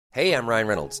Hey, I'm Ryan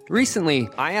Reynolds. Recently,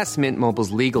 I asked Mint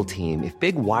Mobile's legal team if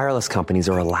big wireless companies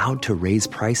are allowed to raise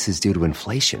prices due to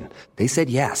inflation. They said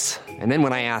yes. And then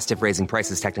when I asked if raising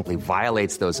prices technically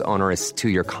violates those onerous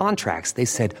two-year contracts, they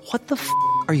said, "What the f***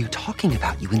 are you talking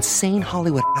about, you insane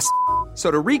Hollywood ass?" So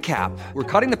to recap, we're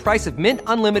cutting the price of Mint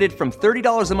Unlimited from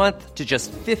 $30 a month to just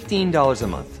 $15 a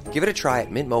month. Give it a try at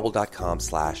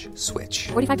mintmobile.com/switch.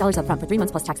 $45 up front for 3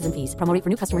 months plus taxes and fees. Promo rate for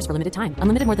new customers for limited time.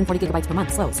 Unlimited more than 40 gigabytes per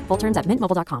month. Slows full terms at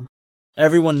mintmobile.com.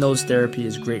 Everyone knows therapy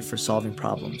is great for solving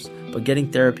problems, but getting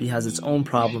therapy has its own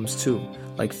problems too,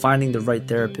 like finding the right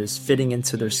therapist, fitting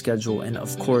into their schedule, and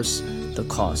of course, the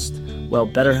cost. Well,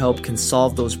 BetterHelp can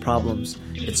solve those problems.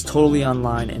 It's totally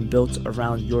online and built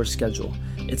around your schedule.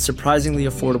 It's surprisingly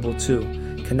affordable too.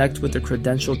 Connect with a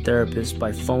credentialed therapist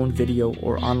by phone, video,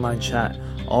 or online chat,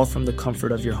 all from the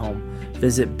comfort of your home.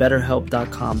 Visit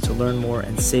BetterHelp.com to learn more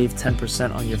and save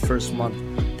 10% on your first month.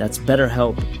 That's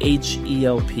BetterHelp,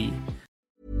 H-E-L-P.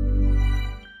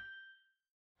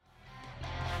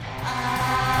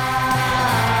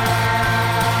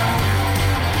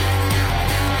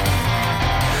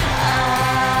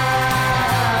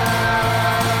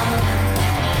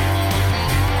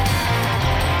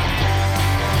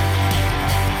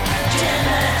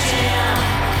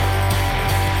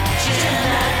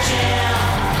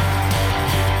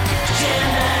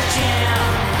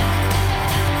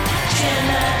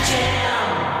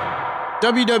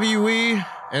 WWE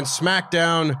and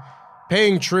SmackDown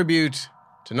paying tribute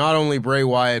to not only Bray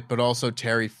Wyatt, but also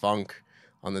Terry Funk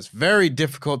on this very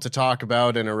difficult to talk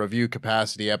about in a review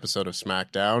capacity episode of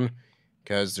SmackDown,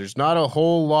 because there's not a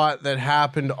whole lot that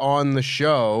happened on the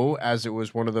show, as it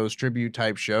was one of those tribute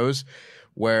type shows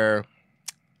where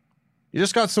you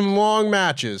just got some long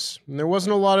matches and there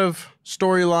wasn't a lot of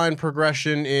storyline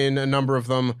progression in a number of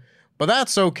them, but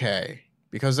that's okay,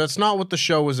 because that's not what the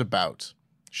show was about.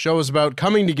 Show is about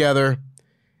coming together,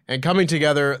 and coming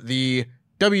together the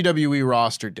WWE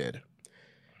roster did.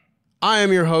 I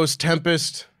am your host,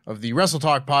 Tempest, of the Wrestle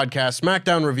Talk podcast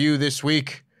SmackDown review this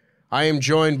week. I am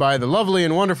joined by the lovely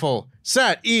and wonderful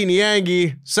Sat E.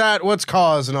 Nyangi. Sat, what's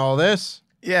causing all this?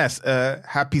 Yes,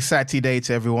 happy Saturday Day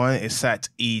to everyone. It's Sat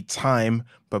E time.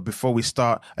 But before we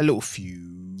start, a little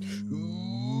fusion.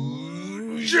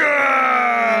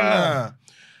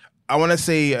 I want to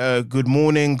say good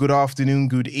morning, good afternoon,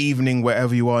 good evening,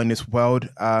 wherever you are in this world.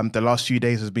 The last few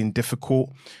days has been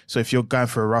difficult. So if you're going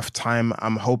for a rough time,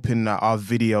 I'm hoping that our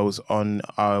videos on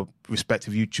our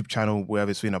respective YouTube channel,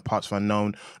 wherever it's been, Parts of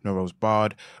Unknown, No Rose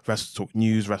Barred, Wrestle Talk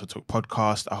News, Wrestle Talk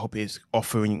Podcast, I hope it's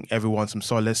offering everyone some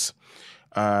solace.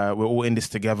 We're all in this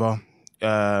together.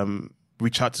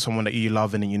 Reach out to someone that you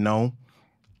love and you know.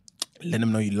 Let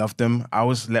them know you love them. I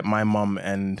always let my mum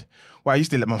I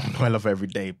used to let my mum know I love her every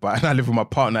day, but I live with my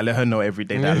partner, I let her know every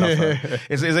day that I love her.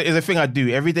 It's a thing I do.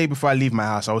 Every day before I leave my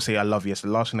house, I always say I love you. It's the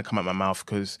last thing to come out my mouth,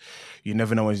 because you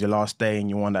never know when it's your last day, and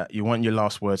you want your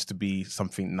last words to be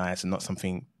something nice and not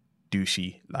something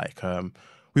douchey. Like,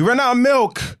 we ran out of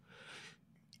milk.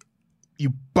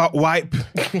 You butt wipe.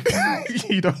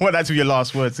 You don't want that to be your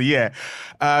last word. So yeah,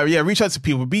 reach out to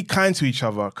people. Be kind to each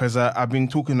other, because I've been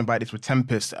talking about this with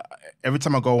Tempest. Every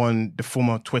time I go on the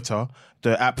former Twitter,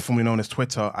 the app formerly known as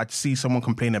Twitter, I'd see someone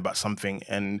complaining about something,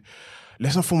 and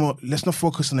let's not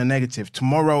focus on the negative.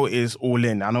 Tomorrow is All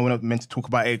In. I know we're not meant to talk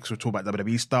about it because we're talking about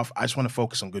WWE stuff. I just want to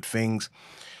focus on good things.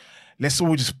 Let's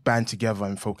all just band together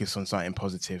and focus on something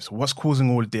positive. So what's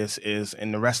causing all this is,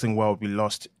 in the wrestling world, we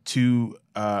lost two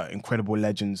incredible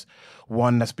legends.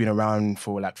 One that's been around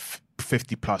for like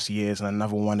 50 plus years, and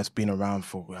another one that's been around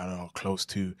for, I don't know, close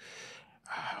to,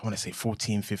 I want to say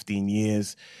 14, 15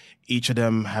 years. Each of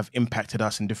them have impacted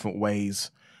us in different ways.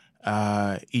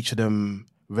 Each of them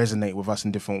resonate with us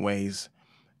in different ways.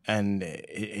 And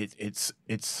it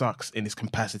sucks in its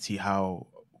capacity how,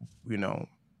 we're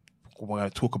going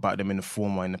to talk about them in the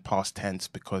former, in the past tense,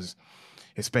 because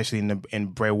especially in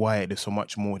Bray Wyatt, there's so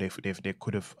much more they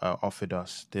could have offered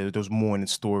us. There's more in the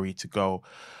story to go.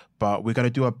 But we're going to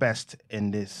do our best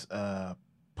in this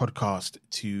podcast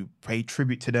to pay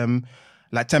tribute to them.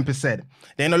 Like Tempest said,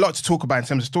 there ain't a lot to talk about in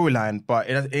terms of storyline, but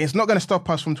it's not going to stop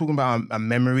us from talking about our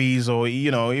memories, or,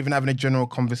 even having a general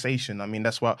conversation. I mean,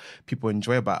 that's what people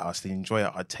enjoy about us. They enjoy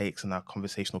our takes and our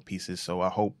conversational pieces. So I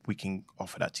hope we can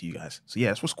offer that to you guys. So yeah,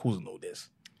 that's what's causing all this.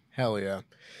 Hell yeah.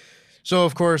 So,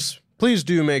 of course, please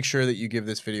do make sure that you give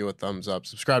this video a thumbs up.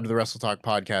 Subscribe to the Wrestle Talk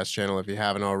podcast channel if you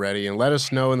haven't already, and let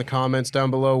us know in the comments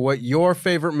down below what your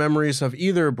favorite memories of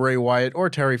either Bray Wyatt or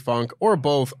Terry Funk or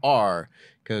both are,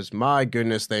 because my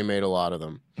goodness, they made a lot of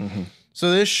them. Mm-hmm. So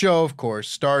this show, of course,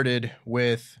 started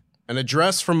with an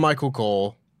address from Michael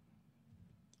Cole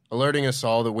alerting us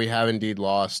all that we have indeed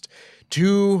lost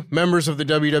two members of the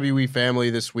WWE family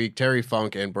this week, Terry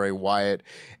Funk and Bray Wyatt,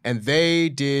 and they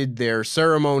did their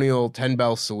ceremonial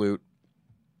 10-bell salute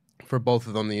for both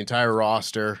of them, the entire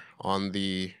roster on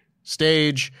the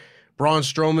stage. Braun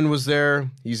Strowman was there.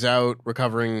 He's out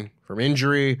recovering from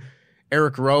injury.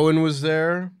 Eric Rowan was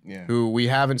there, who we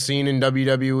haven't seen in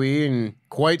WWE in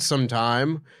quite some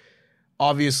time.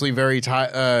 Obviously very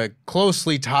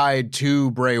closely tied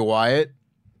to Bray Wyatt,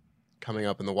 coming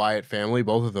up in the Wyatt family.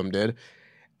 Both of them did.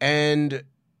 And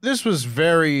this was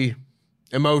very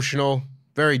emotional,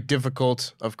 very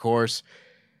difficult, of course.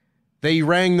 They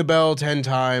rang the bell 10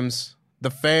 times.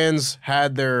 The fans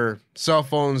had their cell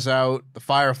phones out, the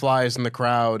fireflies in the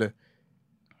crowd.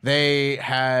 They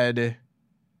had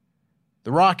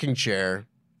the rocking chair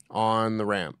on the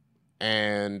ramp,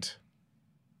 and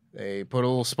they put a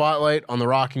little spotlight on the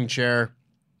rocking chair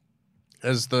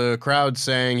as the crowd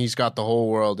sang, "He's got the whole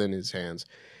world in his hands."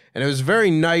 And it was a very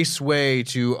nice way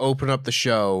to open up the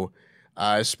show,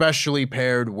 especially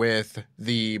paired with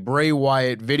the Bray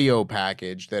Wyatt video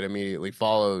package that immediately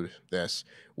followed this,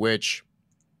 which,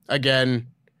 again,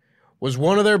 was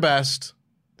one of their best.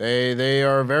 They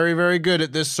are very, very good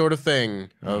at this sort of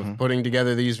thing, of putting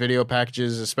together these video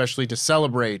packages, especially to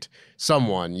celebrate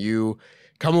someone. You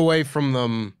come away from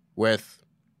them with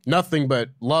nothing but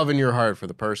love in your heart for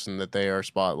the person that they are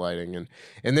spotlighting. And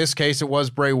in this case, it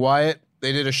was Bray Wyatt.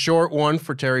 They did a short one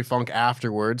for Terry Funk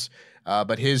afterwards,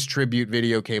 but his tribute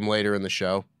video came later in the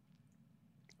show.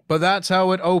 But that's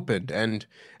how it opened. And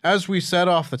as we said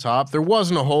off the top, there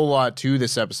wasn't a whole lot to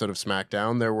this episode of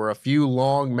SmackDown. There were a few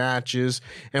long matches,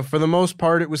 and for the most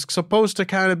part, it was supposed to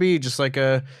kind of be just like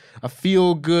a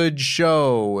feel-good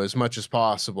show as much as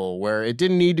possible, where it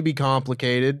didn't need to be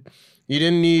complicated. You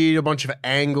didn't need a bunch of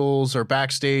angles or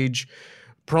backstage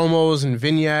promos and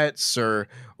vignettes or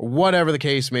whatever the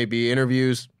case may be,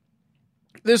 interviews.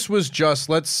 This was just,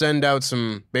 let's send out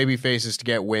some baby faces to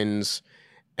get wins,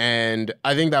 and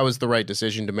I think that was the right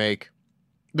decision to make.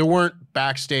 There weren't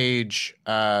backstage,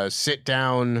 sit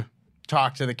down,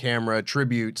 talk to the camera,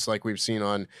 tributes like we've seen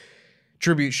on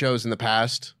tribute shows in the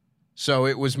past. So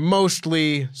it was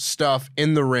mostly stuff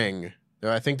in the ring.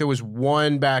 I think there was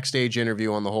one backstage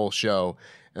interview on the whole show,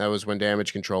 and that was when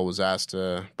Damage Control was asked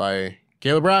by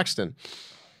Caleb Braxton.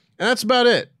 And that's about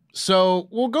it. So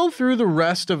we'll go through the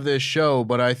rest of this show,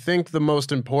 but I think the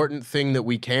most important thing that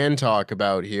we can talk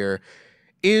about here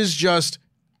is just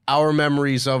our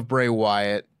memories of Bray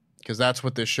Wyatt, because that's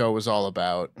what this show was all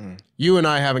about. You and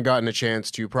I haven't gotten a chance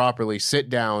to properly sit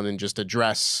down and just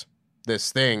address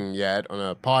this thing yet on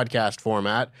a podcast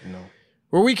format,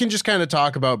 where we can just kind of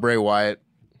talk about Bray Wyatt,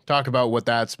 talk about what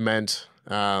that's meant,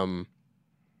 and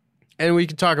we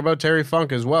can talk about Terry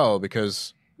Funk as well,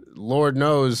 because Lord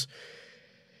knows,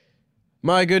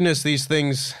 my goodness, these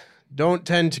things don't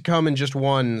tend to come in just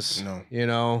ones, you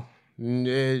know?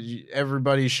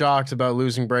 Everybody's shocked about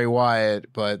losing Bray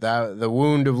Wyatt, but the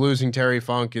wound of losing Terry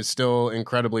Funk is still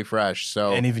incredibly fresh.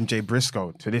 So, and even Jay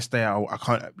Briscoe, to this day, I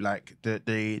can't, like,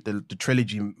 the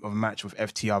trilogy of match with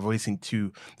FT. I've only seen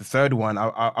two. The third one,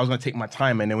 I was gonna take my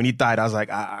time, and then when he died, I was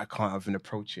like, I can't even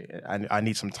approach it. I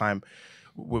need some time.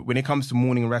 When it comes to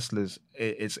mourning wrestlers,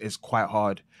 it's quite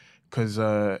hard, because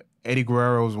Eddie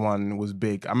Guerrero's one was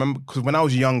big. I remember, because when I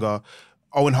was younger,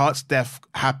 Owen Hart's death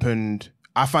happened.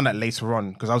 I found that later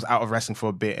on, because I was out of wrestling for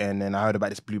a bit, and then I heard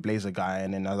about this Blue Blazer guy,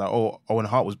 and then I was like, oh, Owen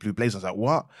Hart was Blue Blazer. I was like,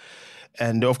 what?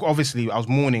 And obviously, I was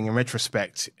mourning in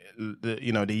retrospect, the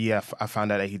year I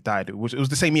found out that he died. It was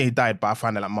the same year he died, but I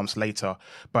found out like months later.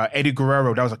 But Eddie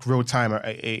Guerrero, that was like real time.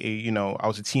 I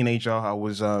was a teenager. I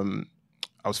was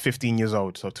 15 years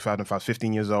old, so 2005, I was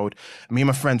 15 years old. Me and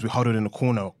my friends, we huddled in the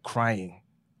corner, crying,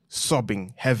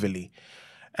 sobbing heavily.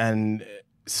 And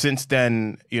since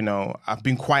then, I've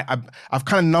been I've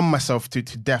kind of numbed myself to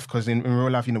death, because in real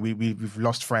life, we've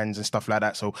lost friends and stuff like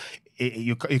that. So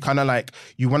you kind of like,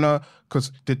 you want to,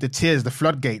 because the tears, the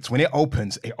floodgates, when it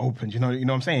opens, you know what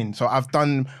I'm saying? So I've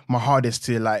done my hardest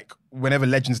to, like, whenever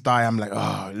legends die, I'm like,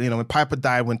 when Piper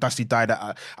died, when Dusty died,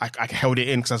 I held it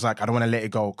in, because I was like, I don't want to let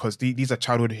it go, because these are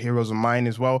childhood heroes of mine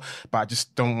as well, but I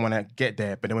just don't want to get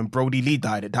there. But then when Brody Lee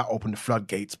died, that opened the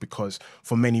floodgates, because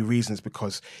for many reasons,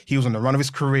 because he was on the run of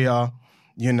his career,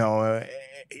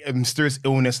 a mysterious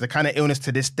illness, the kind of illness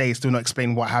to this day still not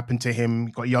explain what happened to him.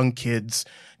 Got young kids.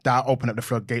 That opened up the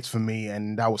floodgates for me,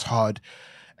 and that was hard.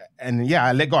 And yeah,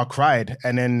 I let go, I cried.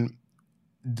 And then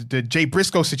the Jay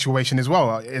Briscoe situation as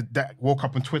well. That woke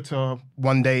up on Twitter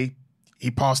one day,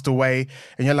 he passed away,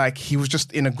 and you're like, he was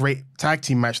just in a great tag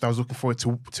team match that I was looking forward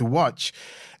to watch.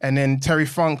 And then Terry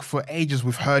Funk, for ages,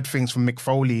 we've heard things from Mick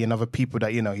Foley and other people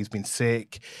that, he's been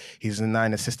sick. He's in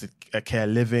assisted care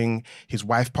living. His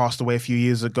wife passed away a few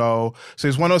years ago. So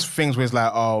it's one of those things where it's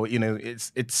like,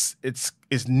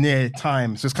 it's near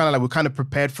time. So it's kind of like we're kind of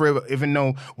prepared for it, even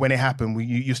though when it happened,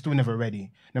 you're still never ready.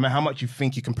 No matter how much you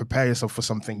think you can prepare yourself for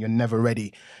something, you're never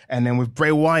ready. And then with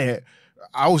Bray Wyatt,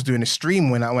 I was doing a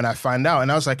stream when I found out,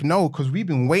 and I was like, no, because we've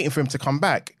been waiting for him to come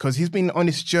back, because he's been on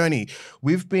this journey.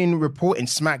 We've been reporting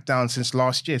SmackDown since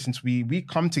last year, since we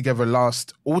come together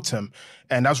last autumn,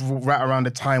 and that's right around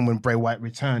the time when Bray Wyatt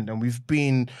returned, and we've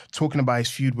been talking about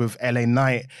his feud with LA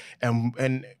Knight,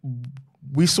 and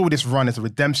we saw this run as a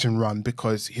redemption run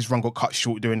because his run got cut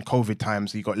short during COVID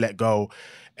times. He got let go.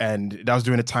 And that was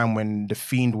during a time when The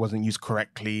Fiend wasn't used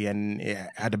correctly and it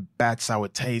had a bad, sour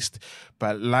taste.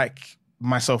 But like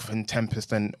myself and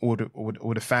Tempest and all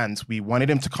the fans, we wanted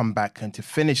him to come back and to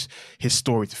finish his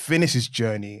story, to finish his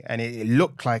journey. And it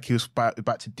looked like he was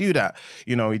about to do that.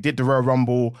 He did the Royal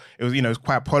Rumble. It was, it was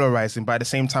quite polarizing. But at the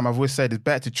same time, I've always said it's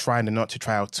better to try than not to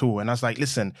try at all. And I was like,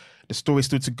 listen, the story's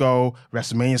still to go.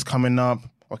 WrestleMania's coming up.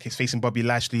 Okay, he's facing Bobby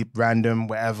Lashley, random,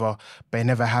 whatever. But it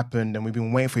never happened. And we've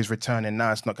been waiting for his return. And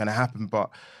now it's not going to happen. But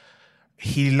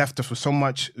he left us with so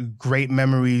much great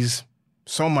memories,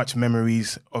 so much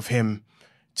memories of him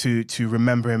to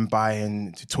remember him by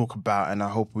and to talk about, and I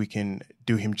hope we can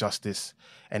do him justice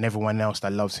and everyone else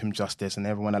that loves him justice and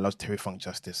everyone that loves Terry Funk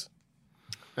justice.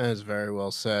 That is very well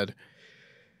said.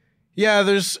 Yeah,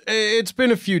 it's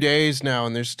been a few days now,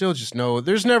 and there's still just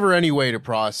there's never any way to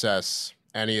process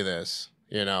any of this,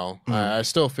 I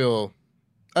still feel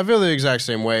the exact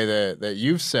same way that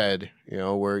you've said,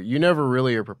 where you never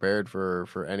really are prepared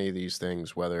for any of these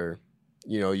things, whether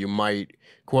you might,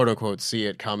 quote unquote, see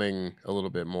it coming a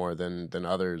little bit more than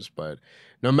others. But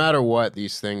no matter what,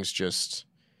 these things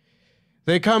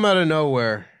they come out of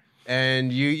nowhere,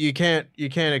 and you can't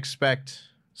expect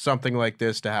something like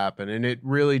this to happen. And it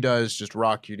really does just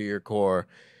rock you to your core.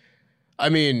 I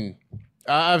mean,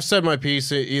 I've said my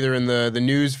piece either in the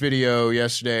news video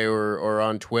yesterday or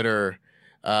on Twitter.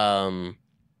 I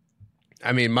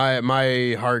mean,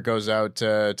 my heart goes out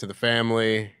to the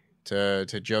family, to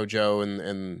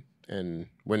JoJo and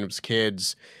Wyndham's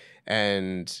kids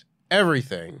and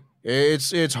everything.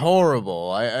 It's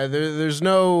horrible. There's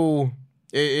no.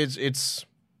 It's.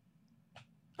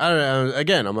 I don't know.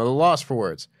 Again, I'm at a loss for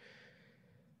words.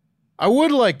 I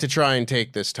would like to try and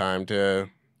take this time to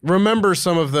remember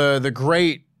some of the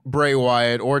great Bray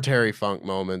Wyatt or Terry Funk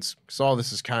moments, because all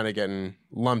this is kind of getting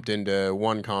lumped into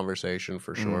one conversation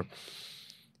for sure.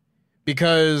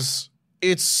 Because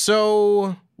it's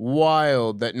so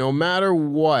wild that no matter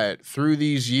what, through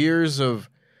these years of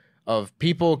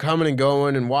people coming and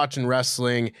going and watching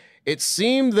wrestling, it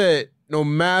seemed that no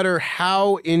matter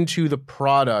how into the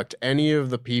product any of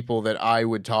the people that I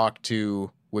would talk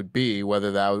to would be,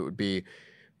 whether that would be,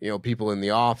 people in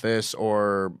the office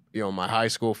or, my high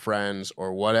school friends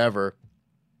or whatever,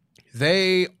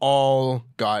 they all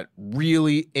got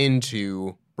really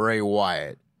into Bray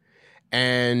Wyatt.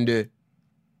 And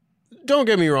don't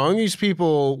get me wrong, these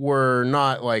people were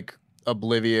not like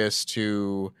oblivious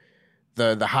to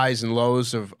the highs and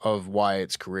lows of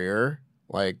Wyatt's career.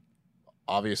 Like,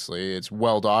 obviously, it's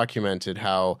well documented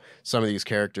how some of these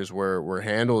characters were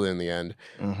handled in the end.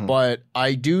 Mm-hmm. But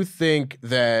I do think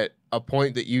that a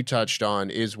point that you touched on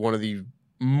is one of the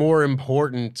more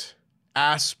important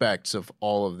aspects of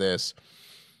all of this.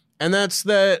 And that's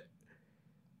that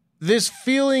this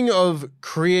feeling of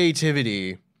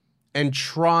creativity and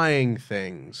trying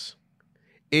things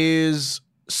is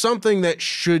something that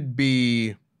should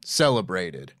be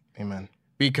celebrated. Amen.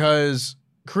 Because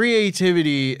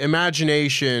creativity,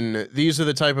 imagination, these are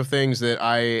the type of things that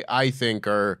I think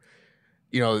are,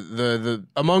 the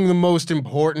among the most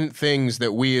important things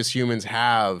that we as humans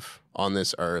have on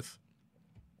this earth.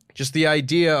 Just the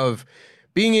idea of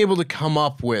being able to come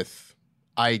up with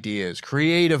ideas,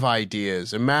 creative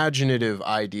ideas, imaginative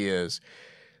ideas,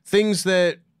 things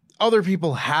that other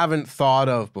people haven't thought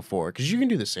of before, because you can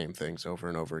do the same things over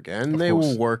and over again. They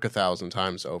will work 1,000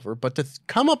 times over, but to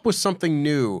come up with something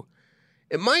new,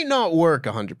 it might not work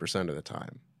 100% of the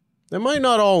time. They might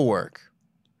not all work.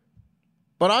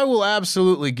 But I will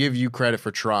absolutely give you credit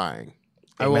for trying.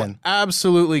 Amen. I will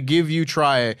absolutely give you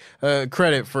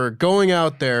credit for going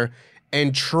out there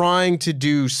and trying to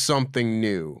do something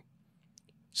new.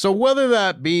 So whether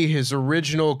that be his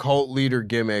original cult leader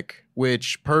gimmick,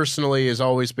 which personally has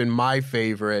always been my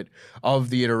favorite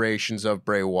of the iterations of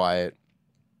Bray Wyatt,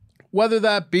 whether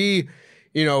that be,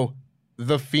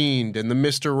 The Fiend and the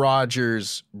Mr.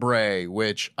 Rogers Bray,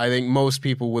 which I think most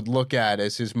people would look at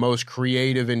as his most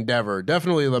creative endeavor,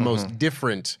 definitely the most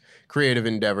different creative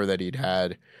endeavor that he'd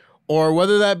had, or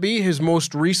whether that be his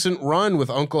most recent run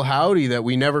with Uncle Howdy that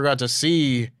we never got to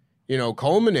see,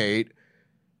 culminate,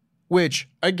 which,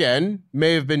 again,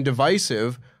 may have been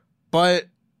divisive, but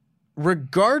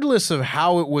regardless of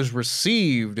how it was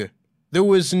received, there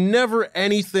was never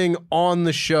anything on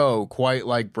the show quite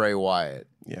like Bray Wyatt.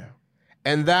 Yeah.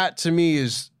 And that, to me,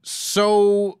 is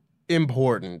so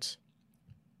important,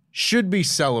 should be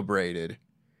celebrated,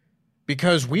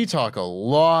 because we talk a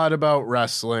lot about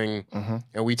wrestling,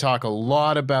 and we talk a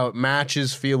lot about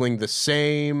matches feeling the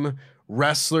same,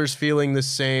 wrestlers feeling the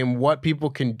same, what people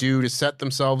can do to set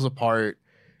themselves apart.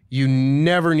 You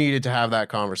never needed to have that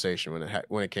conversation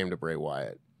when it came to Bray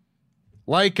Wyatt.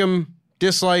 Like him,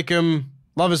 dislike him,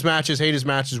 love his matches, hate his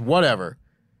matches, whatever.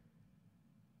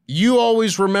 You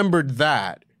always remembered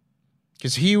that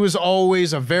because he was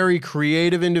always a very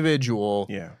creative individual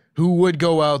who would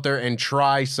go out there and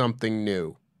try something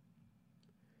new.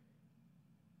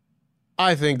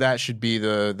 I think that should be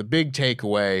the big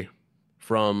takeaway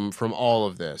from all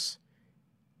of this,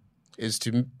 is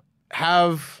to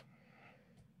have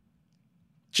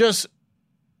just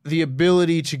the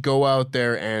ability to go out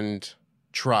there and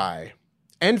try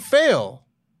and fail,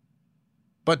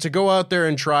 but to go out there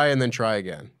and try and then try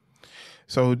again.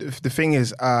 So the thing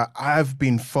is, I've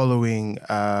been following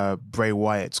Bray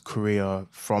Wyatt's career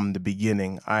from the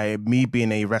beginning. Me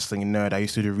being a wrestling nerd, I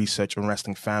used to do research on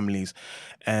wrestling families,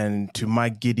 and to my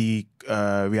giddy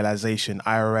realization,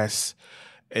 IRS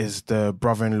is the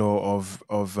brother-in-law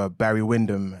of Barry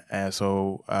Windham,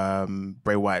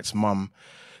 Bray Wyatt's mum.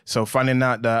 So finding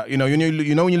out that, when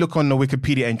you look on the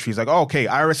Wikipedia entries, like, oh, okay,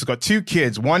 Iris has got 2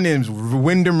 kids. One name's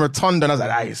Wyndham Rotunda. And I was like,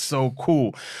 that is so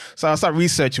cool. So I started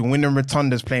researching. Wyndham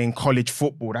Rotunda's playing college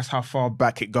football. That's how far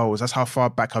back it goes. That's how far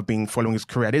back I've been following his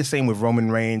career. I did the same with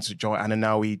Roman Reigns, Joe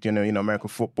Ananawi, American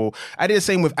football. I did the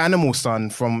same with Animal's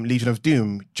son from Legion of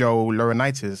Doom, Joe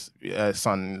Laurinaitis'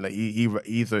 son. Like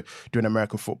he's doing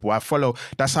American football. I follow.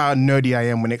 That's how nerdy I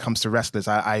am when it comes to wrestlers.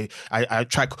 I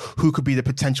track who could be the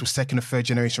potential second or third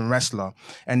generation wrestler.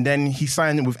 And then he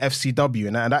signed with FCW.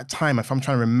 And at that time, if I'm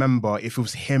trying to remember if it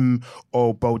was him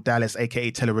or Bo Dallas,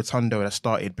 aka Taylor Rotundo, that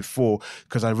started before,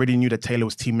 because I already knew that Taylor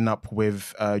was teaming up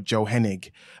with Joe Hennig,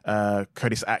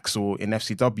 Curtis Axel in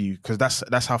FCW, because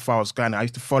that's how far I was going. I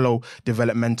used to follow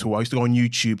developmental. I used to go on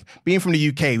YouTube. Being from the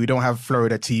UK, we don't have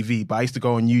Florida TV, but I used to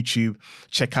go on YouTube,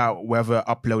 check out whatever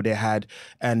upload they had.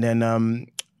 And then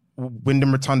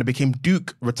Wyndham Rotunda became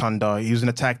Duke Rotunda. He was in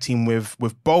a tag team with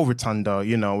Bo Rotunda,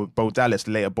 with Bo Dallas,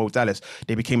 later Bo Dallas.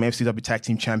 They became FCW tag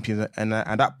team champions. And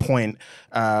at that point,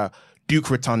 Duke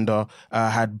Rotunda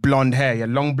had blonde hair. He had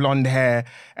long blonde hair.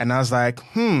 And I was like,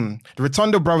 the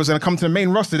Rotunda brothers are going to come to the main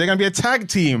roster. They're going to be a tag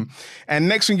team. And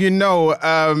next thing you know,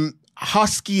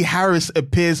 Husky Harris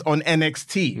appears on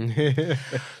NXT.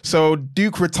 So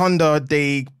Duke Rotunda,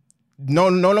 they no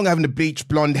longer having the bleached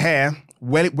blonde hair,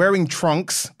 wearing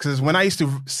trunks, because when I used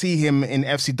to see him in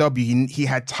FCW, he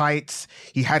had tights,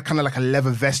 he had kind of like a leather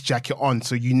vest jacket on,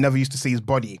 so you never used to see his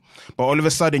body. But all of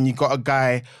a sudden, you got a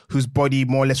guy whose body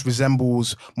more or less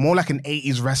resembles more like an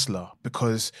 80s wrestler,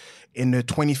 because in the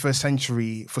 21st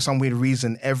century, for some weird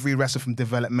reason, every wrestler from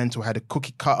developmental had a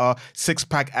cookie cutter,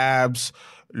 6-pack abs,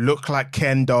 looked like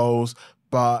Ken dolls.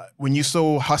 But when you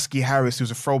saw Husky Harris, who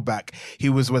was a throwback, he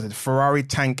was it Ferrari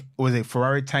tank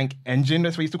engine?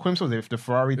 That's what he used to call himself. Was it the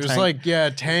Ferrari tank? It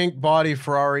was tank body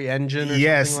Ferrari engine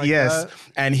or something like that.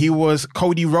 And he was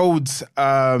Cody Rhodes.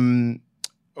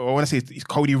 I want to say it's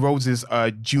Cody Rhodes'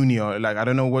 junior. Like, I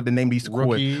don't know what the name they used to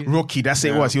call it. Rookie, that's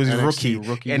it was. He was his rookie.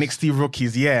 NXT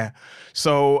rookies, yeah.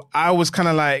 So I was kind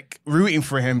of like rooting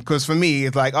for him, because for me,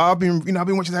 it's like, I've been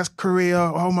watching that career.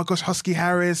 Oh my gosh, Husky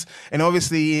Harris. And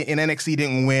obviously in NXT he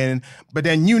didn't win. But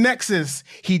then New Nexus,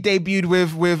 he debuted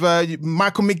with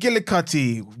Michael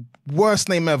McGillicuddy. Worst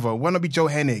name ever. Wannabe Joe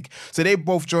Hennig. So they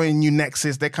both joined New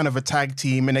Nexus. They're kind of a tag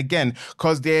team. And again,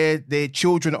 because they're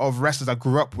children of wrestlers I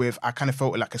grew up with, I kind of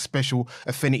felt like a special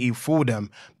affinity for them.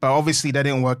 But obviously that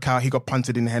didn't work out. He got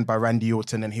punted in the head by Randy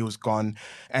Orton and he was gone.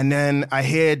 And then I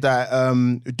hear that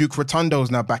Duke Rotundo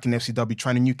is now back in FCW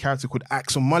trying a new character called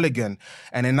Axel Mulligan.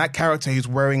 And in that character, he's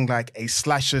wearing like a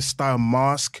slasher style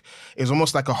mask. It's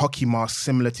almost like a hockey mask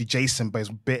similar to Jason, but it's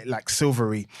a bit like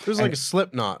silvery. It was like a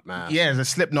Slipknot mask. Yeah, it's a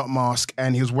Slipknot mask,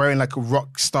 and he was wearing like a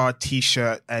rock star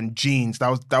t-shirt and jeans. That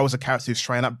was a character he was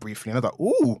trying out briefly. And I was like,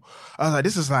 ooh. I was like,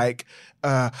 this is like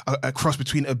a cross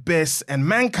between Abyss and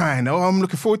Mankind. Oh, I'm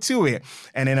looking forward to it.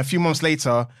 And then a few months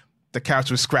later, the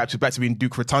character was scrapped. It was back to being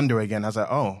Duke Rotunda again. I was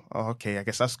like, oh, okay, I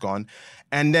guess that's gone.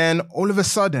 And then all of a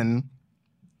sudden,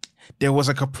 there was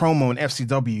like a promo in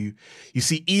FCW. You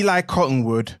see Eli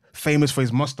Cottonwood, famous for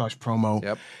his mustache promo,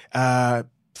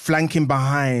 flanking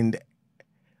behind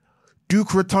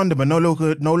Duke Rotunda, but no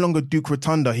longer Duke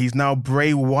Rotunda. He's now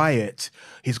Bray Wyatt.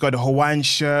 He's got the Hawaiian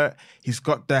shirt. He's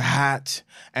got the hat.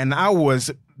 And I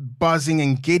was buzzing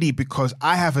and giddy because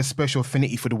I have a special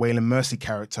affinity for the Waylon Mercy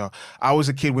character. I was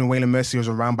a kid when Waylon Mercy was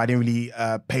around, but I didn't really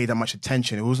pay that much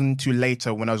attention. It wasn't until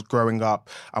later when I was growing up.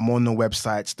 I'm on the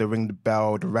websites, the Ring the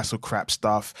Bell, the Wrestle Crap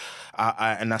stuff.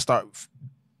 And I start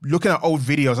looking at old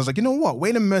videos. I was like, you know what?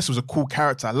 Waylon Mercy was a cool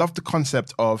character. I love the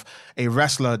concept of a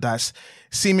wrestler that's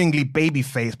seemingly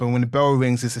babyface, but when the bell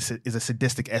rings, is a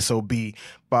sadistic SOB.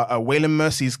 But Waylon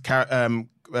Mercy's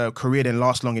career didn't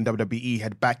last long in WWE,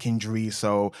 had back injury,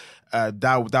 so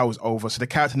that was over. So the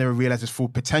character never realized his full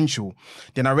potential.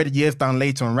 Then I read years down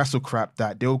later on Wrestle Crap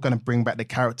that they were going to bring back the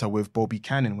character with Bobby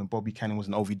Cannon when Bobby Cannon was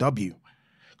in OVW.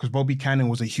 Because Bobby Cannon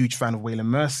was a huge fan of Waylon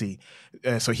Mercy.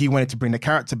 So he wanted to bring the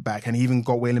character back, and he even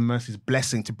got Waylon Mercy's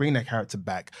blessing to bring that character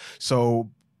back. So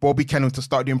Bobby Cannon to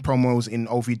start doing promos in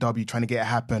OVW, trying to get it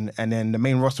happen. And then the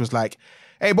main roster was like,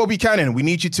 hey, Bobby Cannon, we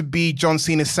need you to be John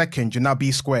Cena's second. You're now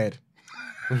B squared.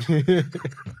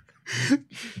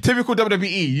 Typical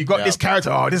WWE. You got this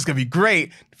character. Oh, this is going to be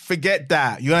great. Forget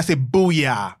that. You're going to say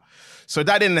booyah. So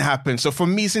that didn't happen. So for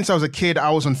me, since I was a kid,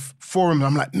 I was on forums.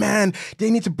 I'm like, man, they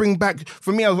need to bring back.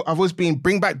 For me, I've always been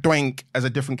bring back Doink as a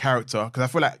different character, because I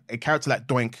feel like a character like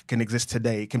Doink can exist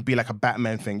today. It can be like a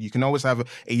Batman thing. You can always have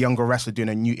a younger wrestler doing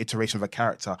a new iteration of a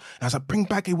character. And I was like, bring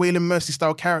back a Waylon Mercy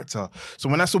style character. So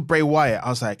when I saw Bray Wyatt, I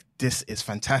was like, this is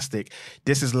fantastic.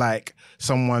 This is like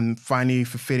someone finally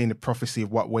fulfilling the prophecy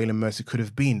of what Waylon Mercy could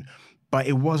have been. But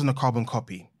it wasn't a carbon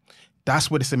copy.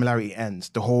 That's where the similarity ends.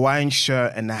 The Hawaiian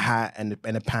shirt and the hat and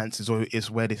the pants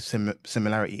is where the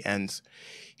similarity ends.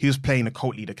 He was playing a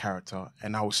cult leader character,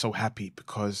 and I was so happy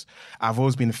because I've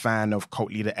always been a fan of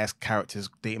cult leader-esque characters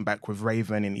dating back with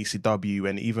Raven in ECW,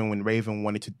 and even when Raven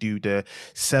wanted to do the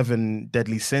 7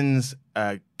 Deadly Sins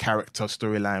character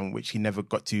storyline, which he never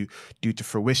got to do to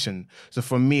fruition. So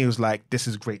for me, it was like, this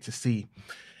is great to see.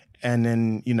 And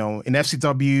then, you know, in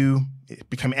FCW, it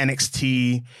became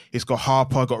NXT. It's got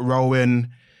Harper, got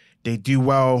Rowan. They do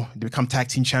well. They become tag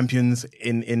team champions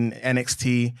in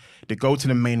NXT. They go to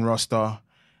the main roster.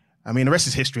 I mean, the rest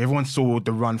is history. Everyone saw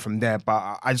the run from there.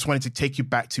 But I just wanted to take you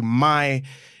back to my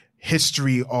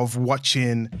history of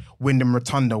watching Wyndham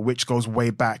Rotunda, which goes way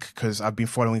back because I've been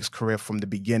following his career from the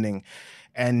beginning.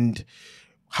 And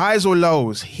highs or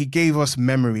lows, he gave us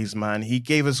memories, man. He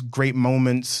gave us great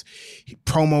moments.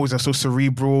 Promos are so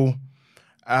cerebral.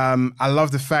 I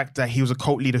love the fact that he was a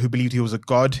cult leader who believed he was a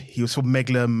god. He was so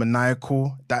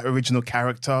megalomaniacal, that original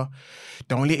character.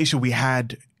 The only issue we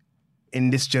had in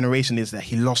this generation is that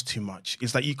he lost too much.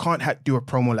 It's like you can't do a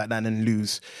promo like that and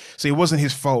lose. So it wasn't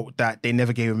his fault that they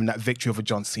never gave him that victory over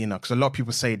John Cena, because a lot of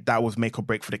people say that was make or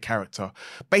break for the character.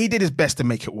 But he did his best to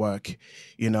make it work,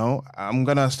 you know. I'm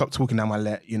going to stop talking now and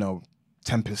let, you know,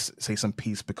 Tempest say some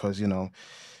piece because, you know,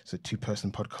 it's a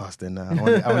 2-person podcast and I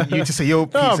want you to say your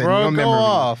piece no, and bro, your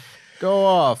memory. Go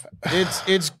off.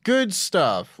 It's good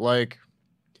stuff. Like,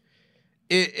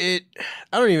 I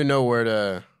don't even know where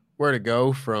to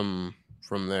go from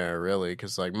there, really,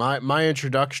 because like my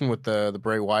introduction with the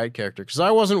Bray Wyatt character, because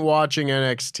I wasn't watching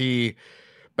NXT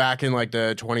back in like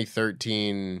the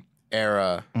 2013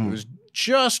 era. It was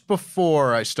just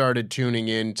before I started tuning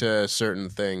into certain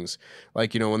things,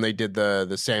 like, you know, when they did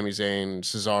the Sami Zayn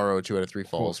Cesaro 2 out of 3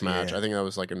 falls match. I think that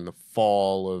was like in the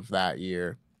fall of that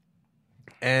year,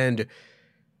 and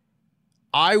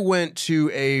I went to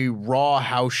a Raw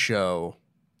house show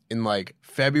in like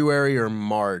February or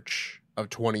March of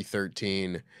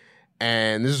 2013,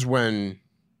 and this is when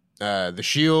the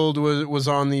Shield was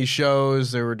on these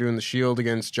shows. They were doing the Shield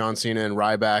against John Cena and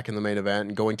Ryback in the main event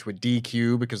and going to a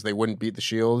DQ because they wouldn't beat the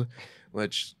Shield,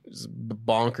 which is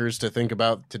bonkers to think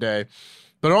about today.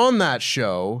 But on that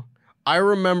show, I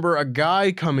remember a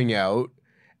guy coming out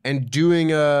and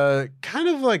doing a kind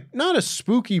of like, not a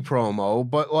spooky promo,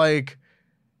 but like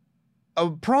a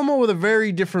promo with a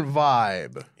very different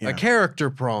vibe, a character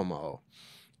promo.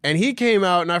 And he came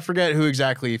out, and I forget who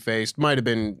exactly he faced. Might have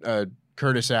been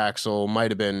Curtis Axel,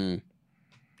 might have been,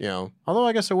 you know, although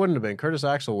I guess it wouldn't have been. Curtis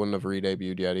Axel wouldn't have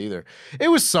re-debuted yet either. It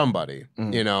was somebody,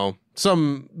 you know,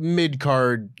 some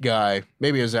mid-card guy,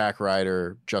 maybe a Zack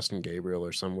Ryder, Justin Gabriel,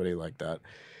 or somebody like that.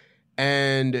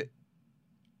 And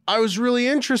I was really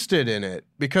interested in it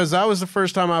because that was the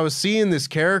first time I was seeing this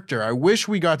character. I wish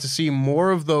we got to see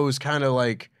more of those kind of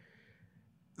like,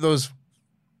 those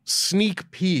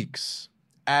sneak peeks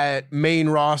at main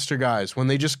roster guys when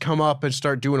they just come up and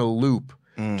start doing a loop,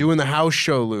 doing the house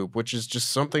show loop, which is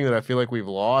just something that I feel like we've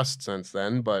lost since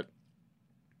then. But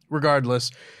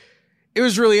regardless, it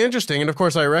was really interesting. And of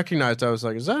course, I recognized, I was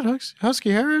like, is that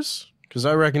Husky Harris? Because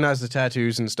I recognized the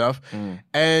tattoos and stuff.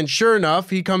 And sure enough,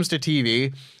 he comes to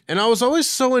TV. And I was always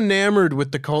so enamored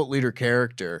with the cult leader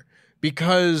character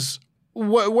because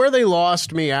where they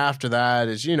lost me after that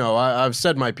is, you know, I've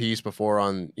said my piece before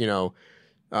on, you know,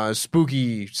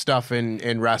 spooky stuff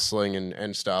in wrestling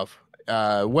and stuff.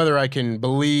 Whether I can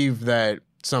believe that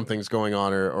something's going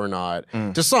on or not,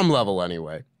 to some level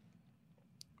anyway.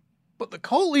 But the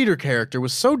cult leader character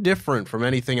was so different from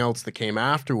anything else that came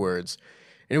afterwards.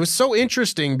 And it was so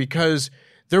interesting because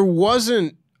there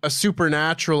wasn't a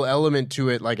supernatural element to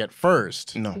it like at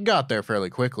first. No. It got there fairly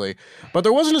quickly. But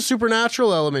there wasn't a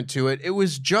supernatural element to it. It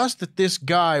was just that this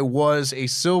guy was a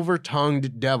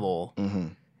silver-tongued devil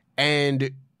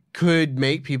and could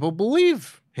make people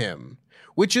believe him,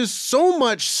 which is so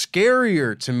much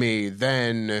scarier to me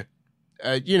than,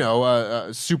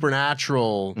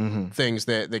 supernatural things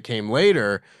that came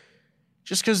later,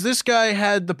 just because this guy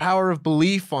had the power of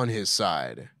belief on his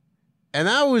side. And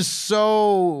that was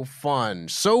so fun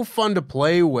to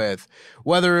play with,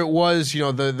 whether it was, you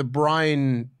know, the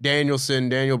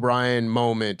Daniel Bryan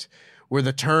moment where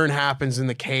the turn happens in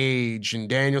the cage and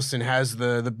Danielson has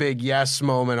the big yes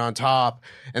moment on top,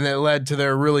 and that led to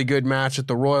their really good match at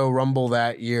the Royal Rumble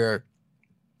that year,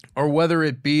 or whether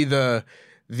it be the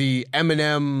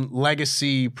Eminem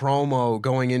legacy promo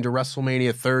going into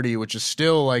WrestleMania 30, which is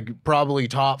still like probably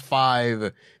top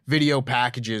 5 video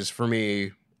packages for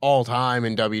me all time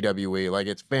in WWE. Like,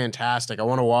 it's fantastic. I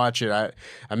want to watch it.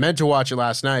 I meant to watch it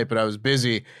last night, but I was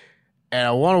busy. And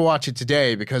I want to watch it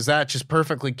today because that just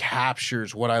perfectly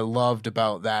captures what I loved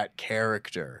about that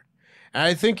character. And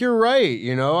I think you're right.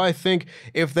 You know, I think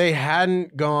if they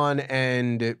hadn't gone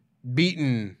and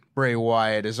beaten Bray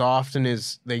Wyatt as often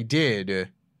as they did,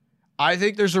 I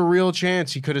think there's a real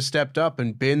chance he could have stepped up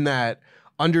and been that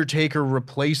Undertaker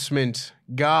replacement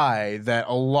guy that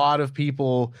a lot of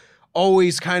people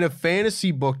always kind of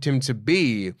fantasy booked him to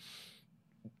be.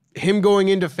 Him going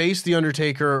in to face the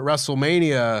Undertaker at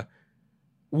WrestleMania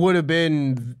would have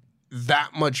been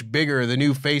that much bigger. The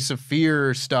new Face of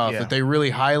Fear stuff that they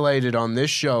really highlighted on this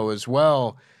show as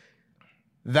well.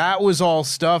 That was all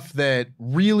stuff that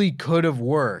really could have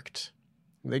worked.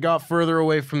 They got further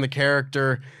away from the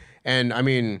character. And I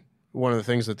mean, one of the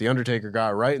things that the Undertaker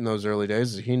got right in those early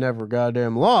days is he never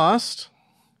goddamn lost.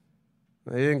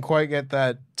 They didn't quite get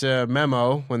that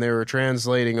memo when they were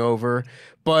translating over.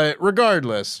 But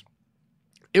regardless,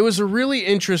 it was a really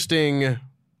interesting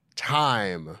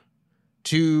time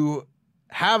to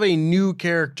have a new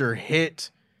character hit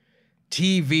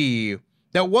TV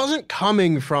that wasn't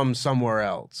coming from somewhere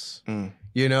else,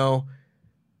 you know?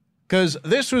 Because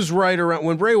this was right around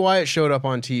when Bray Wyatt showed up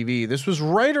on TV. This was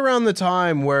right around the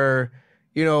time where,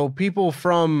 you know, people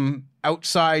from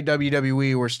outside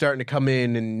WWE were starting to come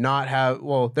in and not have,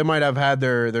 well, they might have had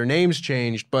their names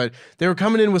changed, but they were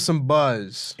coming in with some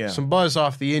buzz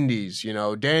off the indies. You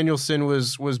know, Danielson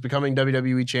was becoming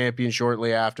WWE champion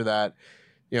shortly after that.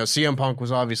 You know, CM Punk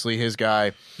was obviously his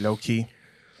guy. Low-key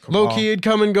had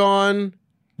come and gone,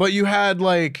 but you had,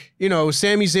 like, you know,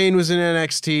 Sami Zayn was in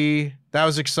NXT. That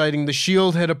was exciting. The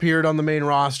Shield had appeared on the main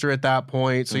roster at that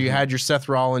point. So you had your Seth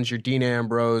Rollins, your Dean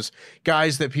Ambrose,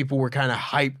 guys that people were kind of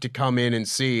hyped to come in and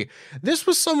see. This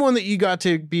was someone that you got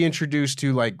to be introduced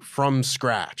to, like, from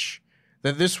scratch.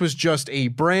 That this was just a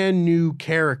brand new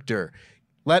character.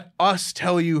 Let us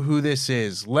tell you who this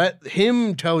is. Let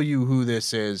him tell you who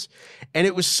this is. And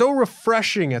it was so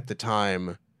refreshing at the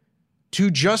time to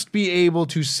just be able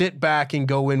to sit back and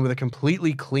go in with a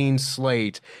completely clean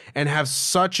slate and have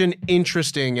such an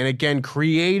interesting and, again,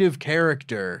 creative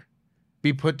character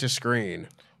be put to screen.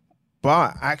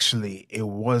 But actually, it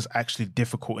was actually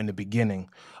difficult in the beginning.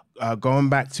 Going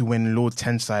back to when Lord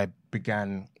Tensai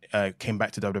came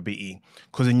back to WWE,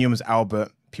 because they knew him as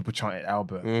Albert, people chanted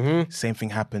Albert. Same thing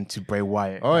happened to Bray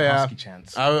Wyatt. Oh, yeah. Husky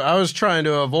chants. I was trying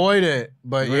to avoid it,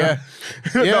 but yeah.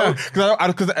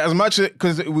 Because as much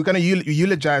because we're going to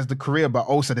eulogize the career, but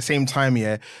also at the same time,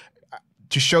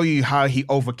 to show you how he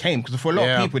overcame. Because for a lot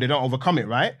of people, they don't overcome it,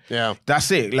 right? Yeah.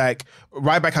 That's it. Like,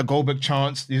 Ryback had Goldberg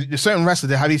chants. There's certain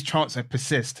wrestlers that have these chants that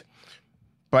persist.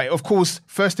 But of course,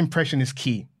 first impression is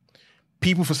key.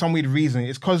 People, for some weird reason,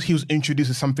 it's because he was introduced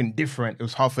to something different. It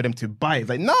was hard for them to buy it. It's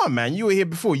like, no, man, you were here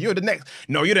before. You're the next.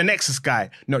 No, you're the Nexus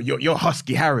guy. No, you're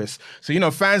Husky Harris. So, you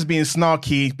know, fans being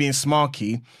snarky, being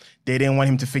smarky, they didn't want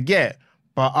him to forget.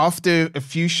 But after a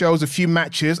few shows, a few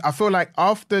matches, I feel like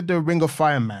after the Ring of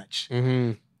Fire match,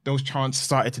 those chants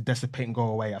started to dissipate and go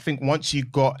away. I think once you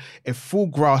got a full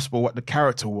grasp of what the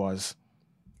character was,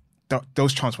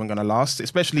 those chants weren't going to last,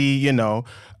 especially,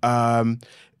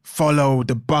 follow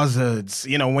the buzzards.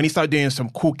 When he started doing some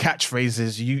cool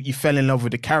catchphrases, you fell in love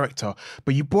with the character.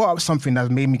 But you brought up something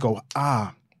that made me go,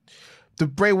 the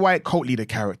Bray Wyatt cult leader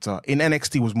character in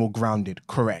NXT was more grounded,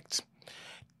 correct.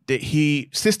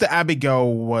 Sister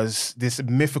Abigail was this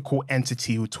mythical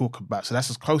entity we talk about. So that's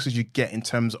as close as you get in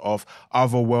terms of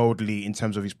otherworldly, in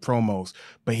terms of his promos.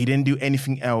 But he didn't do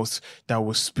anything else that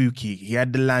was spooky. He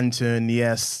had the lantern,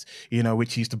 yes,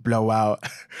 which he used to blow out.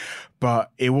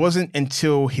 But it wasn't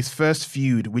until his first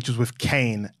feud, which was with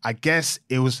Kane, I guess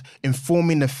it was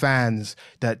informing the fans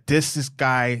that this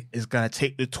guy is going to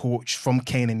take the torch from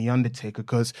Kane and The Undertaker,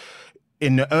 because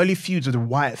in the early feuds of the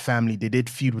Wyatt family, they did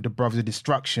feud with the Brothers of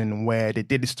Destruction, where they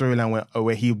did the storyline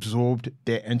where he absorbed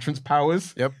their entrance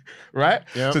powers. Yep. Right?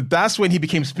 Yep. So that's when he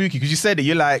became spooky, because you said it,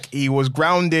 you're like, he was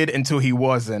grounded until he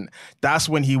wasn't. That's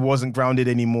when he wasn't grounded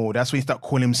anymore. That's when he started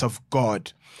calling himself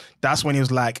God. That's when he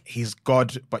was like, he's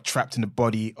God, but trapped in the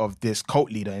body of this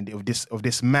cult leader and of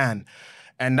this man.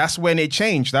 And that's when it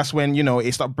changed. That's when,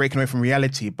 it started breaking away from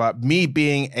reality. But me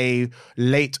being a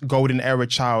late golden era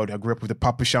child, I grew up with the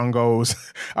Papa Shangos.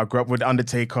 I grew up with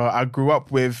Undertaker. I grew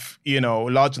up with,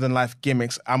 larger than life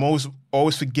gimmicks. I'm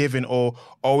always forgiving or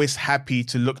always happy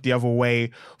to look the other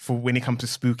way for when it comes to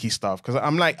spooky stuff. Because I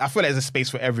feel like there's a space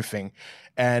for everything.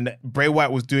 And Bray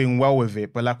Wyatt was doing well with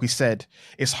it. But like we said,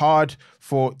 it's hard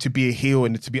to be a heel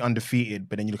and to be undefeated.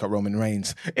 But then you look at Roman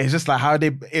Reigns. It's just like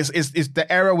it's the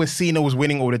era where Cena was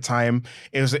winning all the time.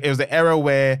 It was the era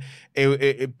where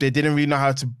they didn't really know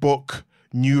how to book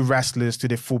new wrestlers to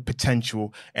their full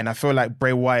potential. And I feel like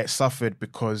Bray Wyatt suffered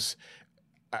because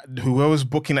whoever was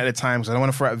booking at the time, because I don't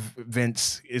want to throw out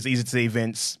Vince, it's easy to say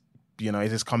Vince,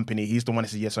 is his company. He's the one that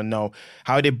says yes or no.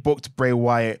 How they booked Bray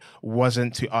Wyatt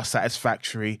wasn't to us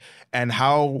satisfactory. And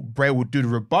how Bray would do the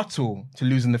rebuttal to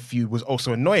losing the feud was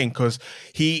also annoying, because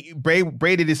Bray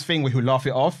did this thing where he'll laugh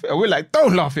it off. And we're like,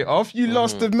 don't laugh it off. You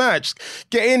lost the match.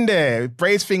 Get in there.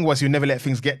 Bray's thing was he'll never let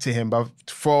things get to him. But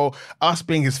for us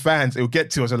being his fans, it'll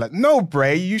get to us. We're like, no,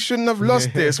 Bray, you shouldn't have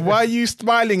lost this. Why are you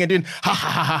smiling and doing ha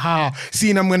ha ha ha ha?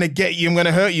 Seeing I'm going to get you, I'm going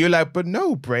to hurt you. You're like, but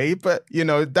no, Bray. But,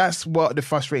 that's what the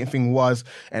frustrating thing was,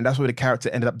 and that's where the character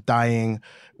ended up dying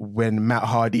when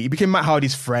he became Matt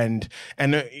Hardy's friend.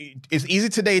 And it's easy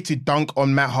today to dunk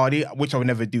on Matt Hardy, which I would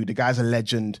never do. The guy's a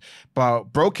legend,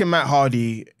 but broken Matt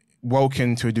Hardy,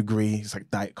 woken to a degree, it's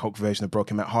like Diet Coke version of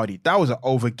broken Matt Hardy. That was an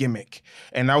over gimmick,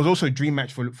 and that was also a dream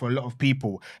match for a lot of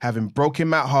people, having broken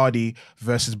Matt Hardy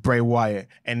versus Bray Wyatt,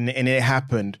 and it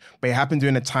happened. But it happened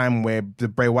during a time where the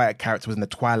Bray Wyatt character was in the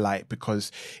twilight,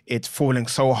 because it's falling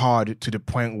so hard to the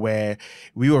point where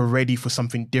we were ready for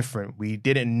something different. We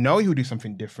didn't know he would do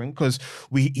something different, because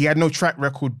he had no track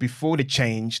record before the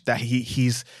change that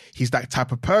he's that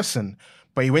type of person.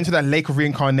 But he went to that lake of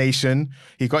reincarnation.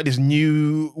 He got this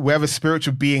new, whatever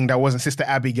spiritual being that wasn't Sister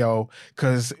Abigail,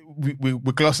 because we're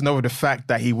glossing over the fact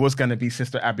that he was going to be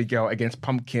Sister Abigail against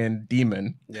Pumpkin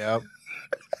Demon. Yep.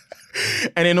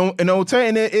 And in an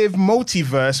alternative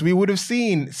multiverse, we would have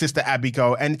seen Sister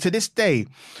Abigail. And to this day,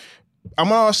 I'm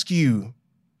going to ask you,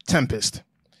 Tempest,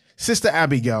 Sister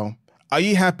Abigail, are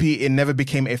you happy it never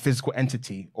became a physical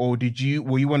entity? Or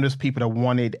were you one of those people that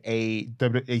wanted a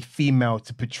female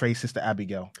to portray Sister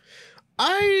Abigail?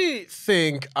 I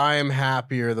think I'm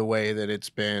happier the way that it's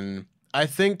been. I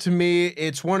think, to me,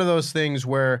 it's one of those things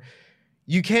where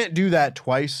you can't do that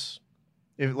twice.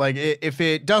 If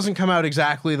it doesn't come out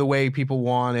exactly the way people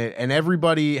want it, and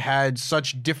everybody had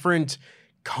such different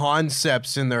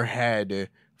concepts in their head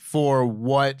for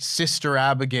what Sister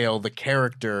Abigail, the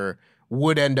character,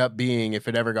 would end up being if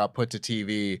it ever got put to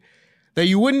TV, that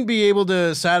you wouldn't be able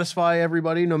to satisfy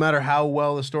everybody no matter how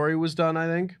well the story was done, I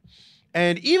think.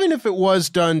 And even if it was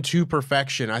done to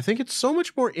perfection, I think it's so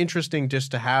much more interesting just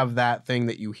to have that thing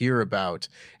that you hear about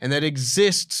and that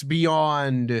exists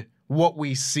beyond what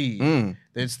we see.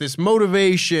 It's this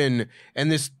motivation and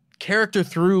this character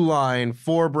through line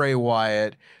for Bray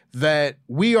Wyatt that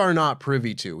we are not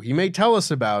privy to. He may tell us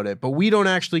about it, but we don't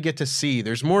actually get to see.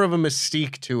 There's more of a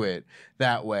mystique to it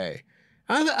that way.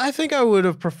 I think I would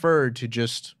have preferred to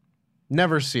just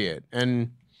never see it.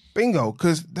 And bingo,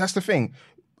 because that's the thing.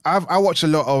 I watch a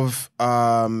lot of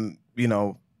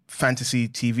fantasy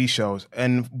TV shows,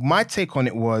 and my take on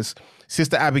it was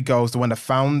Sister Abigail is the one that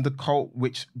found the cult,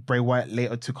 which Bray Wyatt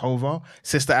later took over.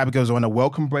 Sister Abigail is the one that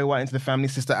welcomed Bray Wyatt into the family.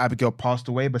 Sister Abigail passed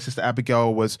away, but Sister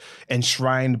Abigail was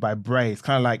enshrined by Bray. It's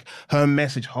kind of like her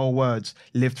message, her words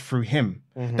lived through him.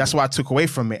 That's what I took away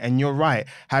from it. And you're right.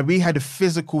 Had we had a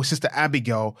physical Sister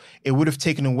Abigail, it would have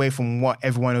taken away from what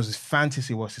everyone else's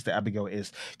fantasy was Sister Abigail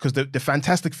is. Because the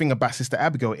fantastic thing about Sister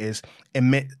Abigail is it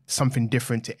meant something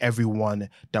different to everyone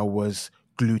that was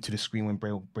glued to the screen when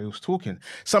Bray was talking.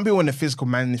 Some people want the physical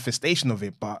manifestation of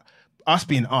it, but us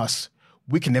being us,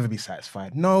 we can never be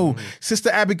satisfied. No, Sister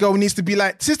Abigail needs to be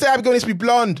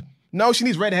blonde. No, she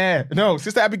needs red hair. No,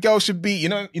 Sister Abigail should be, you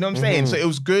know what I'm saying? So it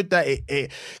was good that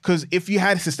because if you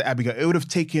had Sister Abigail, it would have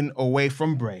taken away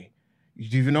from Bray.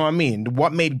 Do you know what I mean?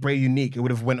 What made Bray unique, it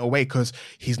would have went away because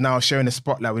he's now sharing the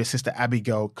spotlight with his Sister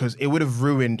Abigail, because it would have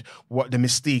ruined what the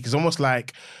mystique. It's almost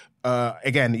like,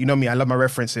 again, you know me, I love my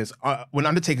references. When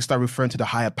Undertaker started referring to the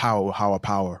higher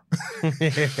power.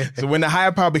 So when the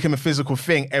higher power became a physical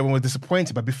thing, everyone was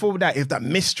disappointed. But before that, it's that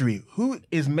mystery. Who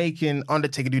is making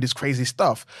Undertaker do this crazy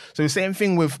stuff? So the same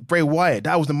thing with Bray Wyatt.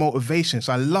 That was the motivation.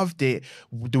 So I loved it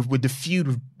with the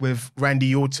feud with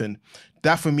Randy Orton.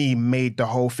 That for me made the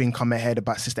whole thing come ahead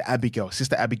about Sister Abigail.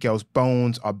 Sister Abigail's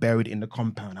bones are buried in the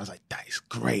compound. I was like, that is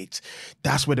great.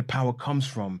 That's where the power comes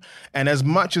from. And as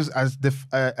much as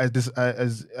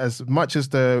much as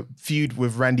the feud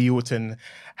with Randy Orton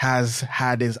has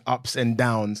had its ups and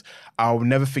downs, I'll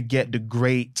never forget the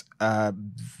great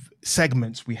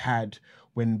segments we had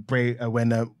when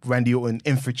Randy Orton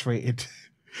infiltrated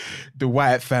the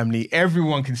Wyatt family.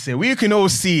 Everyone can see it. We can all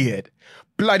see it.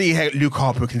 Bloody heck, Luke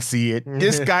Harper can see it.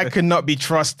 This guy could not be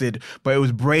trusted, but it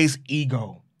was Bray's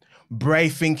ego. Bray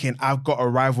thinking, I've got a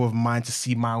rival of mine to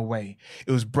see my way.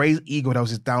 It was Bray's ego that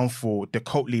was his downfall. The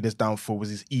cult leader's downfall was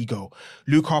his ego.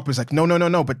 Luke Harper's like,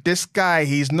 no, but this guy,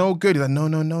 he's no good. He's like,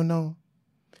 no.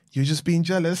 You're just being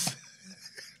jealous.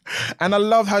 And I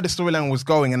love how the storyline was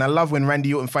going. And I love when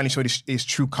Randy Orton finally showed his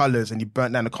true colors and he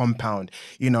burnt down the compound,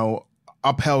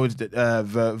 upheld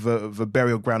the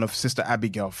burial ground of Sister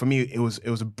Abigail. For me, it was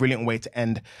a brilliant way to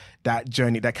end that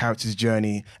journey, that character's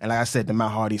journey. And like I said, the Matt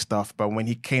Hardy stuff. But when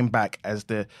he came back as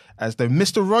the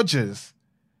Mr. Rogers,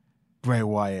 Bray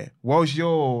Wyatt, what was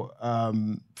your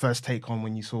first take on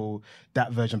when you saw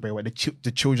that version of Bray Wyatt,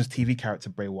 the children's TV character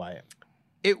Bray Wyatt?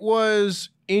 It was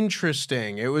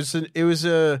interesting. It was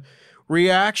a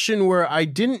reaction where I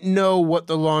didn't know what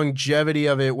the longevity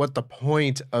of it, what the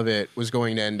point of it was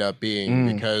going to end up being,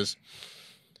 because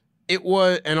it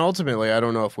was, and ultimately, I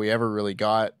don't know if we ever really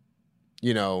got,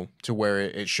 to where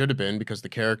it should have been, because the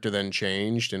character then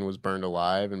changed and was burned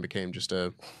alive and became just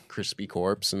a crispy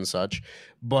corpse and such.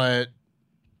 But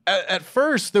at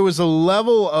first, there was a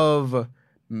level of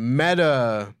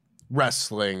meta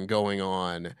wrestling going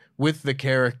on with the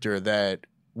character that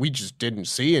we just didn't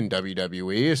see in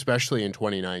WWE, especially in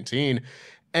 2019.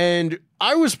 And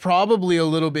I was probably a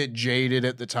little bit jaded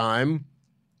at the time,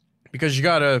 because you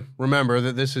got to remember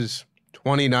that this is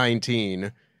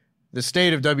 2019. The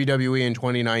state of WWE in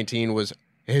 2019 was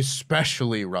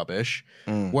especially rubbish,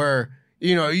 where,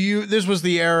 this was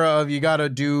the era of you got to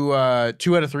do 2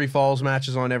 out of 3 falls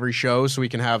matches on every show so we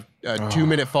can have a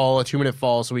 2-minute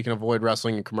fall so we can avoid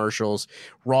wrestling in commercials.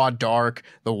 Raw Dark,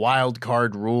 the wild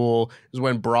card rule is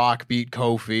when Brock beat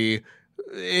Kofi.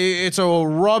 It's a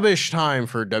rubbish time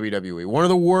for WWE. One of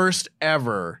the worst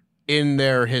ever in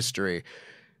their history.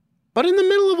 But in the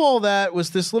middle of all that was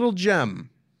this little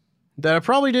gem that I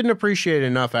probably didn't appreciate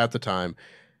enough at the time,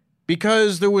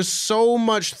 because there was so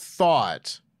much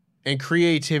thought and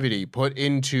creativity put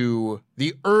into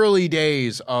the early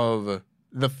days of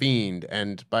The Fiend,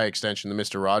 and by extension, the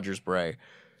Mr. Rogers Bray.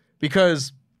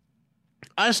 Because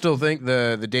I still think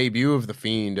the debut of The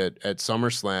Fiend at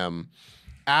SummerSlam,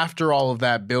 after all of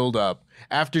that buildup,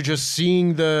 after just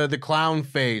seeing the clown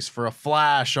face for a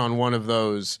flash on one of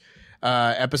those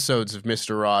episodes of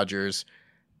Mr. Rogers,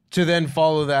 to then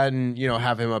follow that and,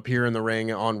 have him appear in the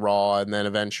ring on Raw and then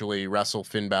eventually wrestle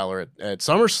Finn Balor at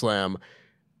SummerSlam,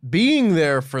 being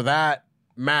there for that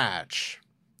match,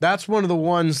 that's one of the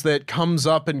ones that comes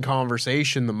up in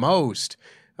conversation the most.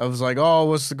 I was like, oh,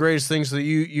 what's the greatest things that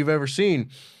you've ever seen?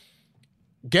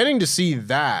 Getting to see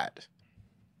that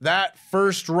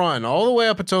first run, all the way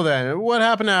up until then, what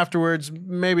happened afterwards,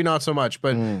 maybe not so much,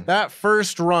 but that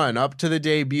first run up to the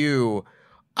debut,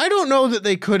 I don't know that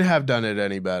they could have done it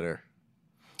any better.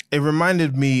 It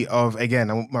reminded me of,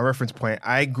 again, my reference point.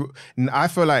 I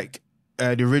feel like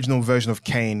the original version of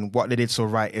Kane, what they did so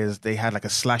right is they had like a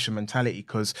slasher mentality,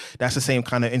 because that's the same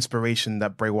kind of inspiration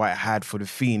that Bray Wyatt had for The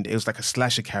Fiend. It was like a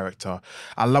slasher character.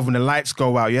 I love when the lights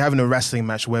go out. You're having a wrestling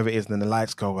match, wherever it is, and then the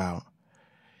lights go out.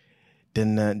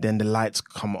 Then the lights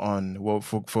come on. Well,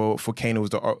 for Kane, it was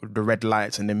the red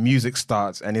lights, and the music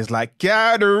starts, and it's like, get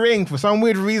out of the ring. For some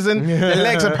weird reason, their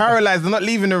legs are paralyzed. They're not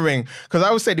leaving the ring. Because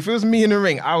I would say, if it was me in the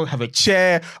ring, I would have a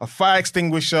chair, a fire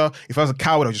extinguisher. If I was a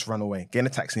coward, I'd just run away, get in a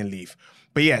taxi and leave.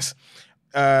 But yes,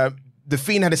 The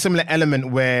Fiend had a similar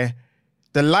element where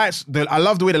the lights, I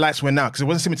love the way the lights went out, because it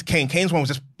wasn't similar to Kane. Kane's one was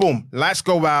just, boom, lights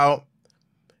go out,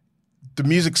 the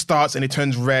music starts and it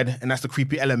turns red, and that's the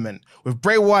creepy element. With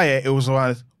Bray Wyatt, it was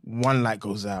one light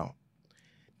goes out,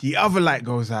 the other light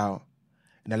goes out,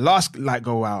 and the last light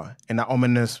go out, and that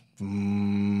ominous,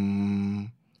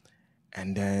 and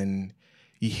then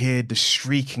you hear the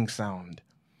shrieking sound.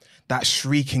 That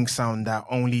shrieking sound that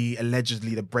only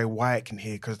allegedly the Bray Wyatt can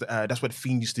hear, because that's what the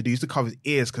Fiend used to do. He used to cover his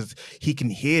ears because he can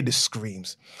hear the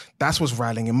screams. That's what's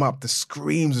riling him up. The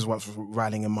screams is what's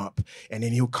riling him up. And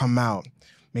then he'll come out,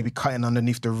 maybe cutting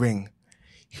underneath the ring.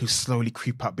 He'll slowly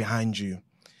creep up behind you.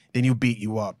 Then he'll beat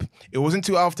you up. It wasn't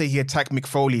until after he attacked Mick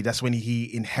Foley, that's when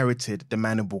he inherited the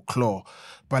mandible claw.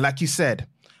 But like you said,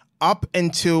 up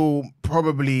until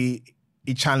probably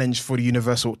he challenged for the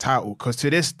Universal title, because to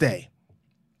this day,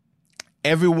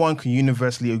 everyone can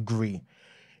universally agree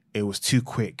it was too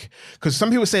quick. Because some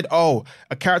people said, oh,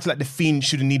 a character like The Fiend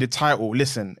shouldn't need a title.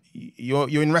 Listen, you're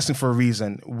in wrestling for a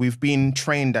reason. We've been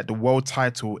trained that the world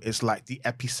title is like the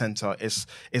epicenter. It's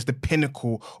the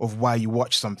pinnacle of why you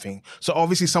watch something. So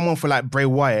obviously someone for like Bray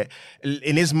Wyatt,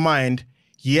 in his mind,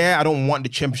 yeah, I don't want the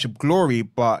championship glory,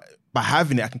 but by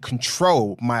having it, I can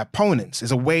control my opponents.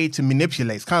 It's a way to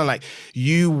manipulate. It's kind of like, if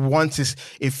you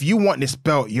want this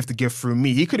belt, you have to give through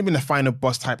me. He could have been a final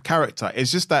boss type character.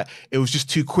 It's just that it was just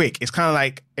too quick. It's kind of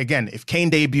like, again, if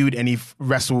Kane debuted and he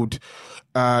wrestled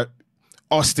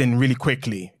Austin really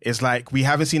quickly, it's like we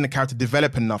haven't seen the character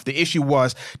develop enough. The issue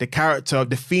was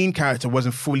the Fiend character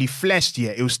wasn't fully fleshed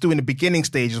yet. It was still in the beginning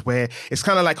stages where it's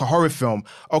kind of like a horror film.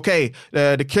 Okay,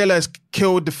 the killer's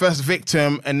killed the first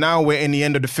victim and now we're in the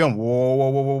end of the film.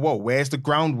 Whoa. Where's the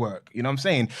groundwork? You know what I'm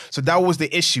saying? So that was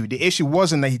the issue. The issue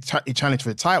wasn't that he challenged for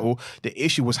the title. The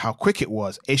issue was how quick it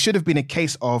was. It should have been a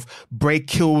case of Bray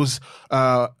kills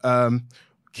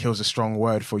a strong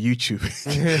word for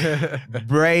YouTube.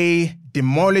 Bray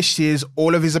demolishes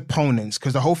all of his opponents,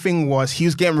 because the whole thing was he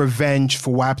was getting revenge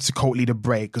for what happened to Colt Leader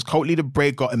Bray, because Colt Leader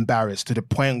Bray got embarrassed to the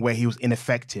point where he was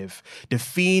ineffective. The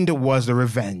Fiend was the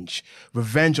revenge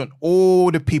on all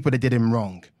the people that did him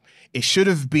wrong. It should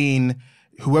have been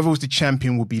whoever was the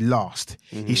champion would be last.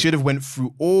 Mm-hmm. He should have went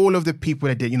through all of the people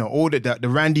that did, all the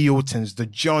Randy Ortons, the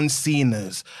John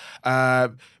Cenas,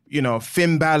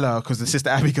 Finn Balor, because the Sister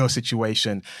Abigail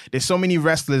situation. There's so many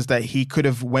wrestlers that he could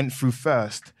have went through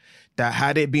first, that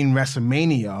had it been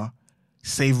WrestleMania,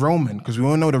 save Roman, because we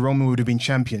all know that Roman would have been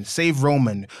champion. Save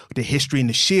Roman. The history in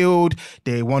the Shield,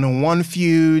 their one-on-one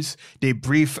feuds, their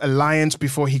brief alliance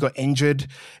before he got injured.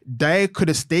 They could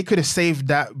have saved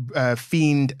that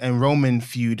Fiend and Roman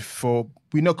feud for.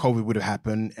 We know COVID would have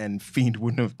happened and Fiend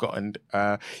wouldn't have gotten.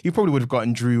 He probably would have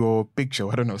gotten Drew or Big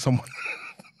Show. I don't know, someone.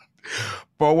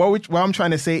 But what I'm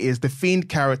trying to say is the Fiend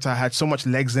character had so much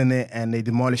legs in it, and they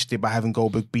demolished it by having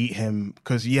Goldberg beat him.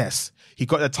 Because yes, he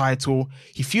got the title.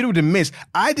 He feuded with The Miz.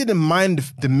 I didn't mind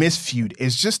the Miz feud.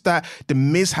 It's just that The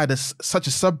Miz had such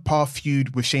a subpar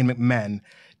feud with Shane McMahon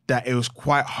that it was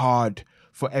quite hard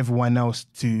for everyone else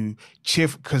to cheer,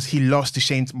 because he lost to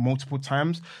Shane multiple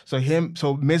times. So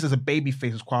Miz as a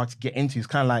babyface was quite hard to get into. It's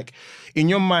kind of like, in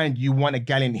your mind, you want a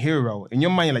gallant hero. In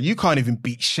your mind, you're like, you can't even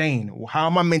beat Shane. Well, how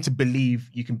am I meant to believe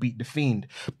you can beat The Fiend?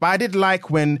 But I did like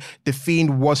when The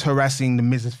Fiend was harassing the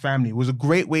Miz's family. It was a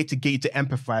great way to get you to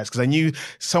empathize, because I knew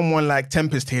someone like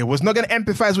Tempest here was not going to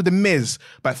empathize with the Miz.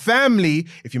 But family,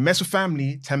 if you mess with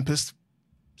family, Tempest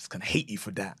is going to hate you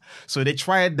for that. So they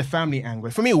tried the family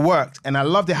angle. For me, it worked. And I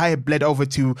loved how it bled over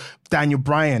to Daniel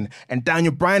Bryan. And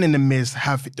Daniel Bryan and The Miz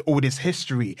have all this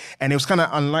history. And it was kind of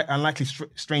unlikely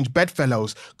strange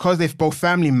bedfellows. Because they're both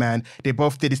family man, they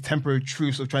both did this temporary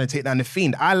truce of trying to take down The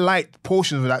Fiend. I liked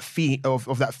portions of that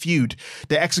feud.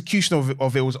 The execution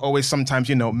of it was always sometimes,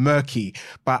 murky.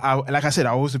 But like I said,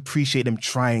 I always appreciate them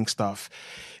trying stuff.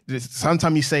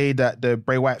 Sometimes you say that the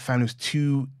Bray Wyatt family was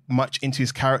too much into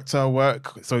his character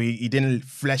work, so he didn't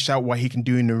flesh out what he can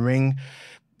do in the ring.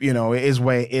 It is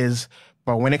what it is.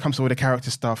 But when it comes to all the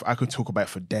character stuff, I could talk about it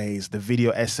for days. The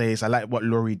video essays, I like what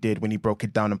Laurie did when he broke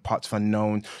it down in Parts of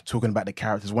Unknown, talking about the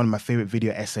characters. One of my favorite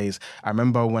video essays. I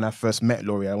remember when I first met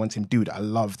Laurie, I went to him, dude, I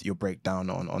loved your breakdown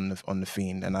on the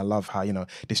Fiend, and I love how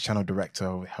this channel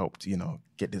director helped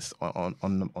get this on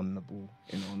the ball,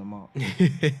 on the mark.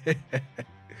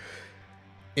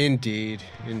 Indeed.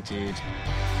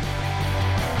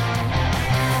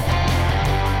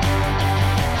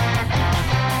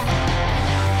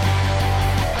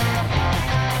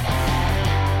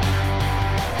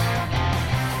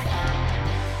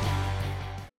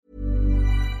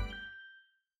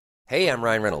 Hey, I'm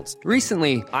Ryan Reynolds.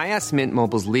 Recently, I asked Mint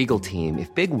Mobile's legal team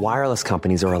if big wireless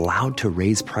companies are allowed to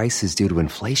raise prices due to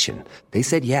inflation. They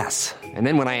said yes. And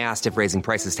then when I asked if raising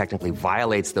prices technically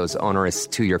violates those onerous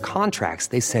 2-year contracts,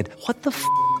 they said, "What the f***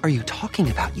 are you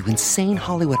talking about, you insane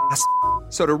Hollywood ass?"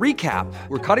 So to recap,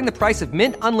 we're cutting the price of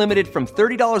Mint Unlimited from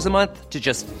 $30 a month to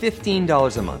just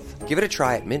 $15 a month. Give it a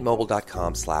try at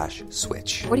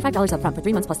mintmobile.com/switch. $45 up front for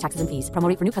 3 months plus taxes and fees. Promo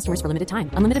rate for new customers for limited time.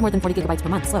 Unlimited more than 40 gigabytes per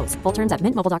month. Slows full terms at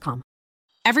mintmobile.com.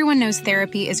 Everyone knows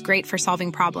therapy is great for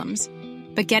solving problems,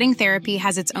 but getting therapy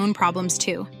has its own problems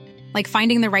too, like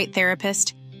finding the right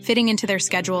therapist, fitting into their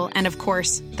schedule, and of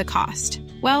course, the cost.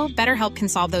 Well, BetterHelp can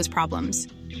solve those problems.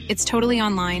 It's totally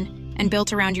online and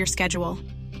built around your schedule.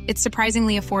 It's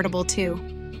surprisingly affordable too.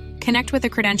 Connect with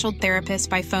a credentialed therapist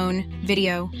by phone,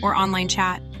 video, or online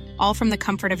chat, all from the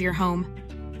comfort of your home.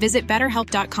 Visit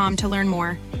BetterHelp.com to learn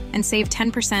more and save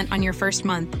 10% on your first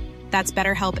month. That's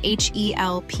BetterHelp,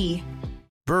 H-E-L-P.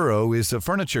 Burrow is a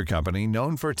furniture company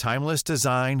known for timeless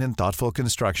design and thoughtful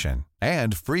construction,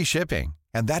 and free shipping,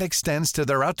 and that extends to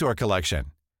their outdoor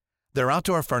collection. Their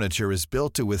outdoor furniture is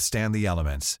built to withstand the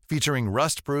elements, featuring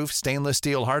rust-proof stainless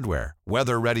steel hardware,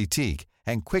 weather-ready teak,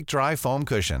 and quick-dry foam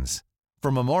cushions.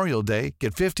 For Memorial Day,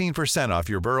 get 15% off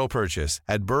your Burrow purchase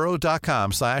at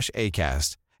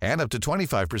burrow.com/ACAST and up to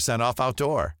 25% off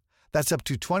outdoor. That's up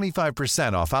to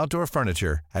 25% off outdoor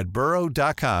furniture at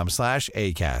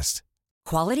burrow.com/ACAST.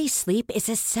 Quality sleep is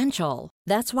essential.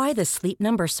 That's why the Sleep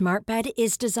Number Smart Bed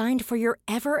is designed for your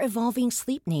ever-evolving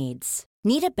sleep needs.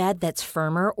 Need a bed that's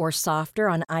firmer or softer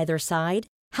on either side?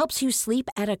 Helps you sleep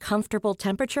at a comfortable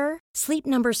temperature? Sleep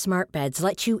Number Smart Beds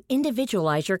let you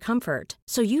individualize your comfort,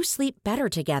 so you sleep better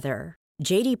together.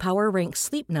 J.D. Power ranks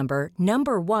Sleep Number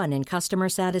number 1 in customer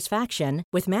satisfaction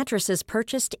with mattresses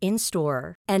purchased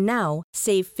in-store. And now,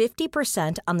 save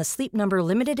 50% on the Sleep Number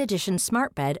Limited Edition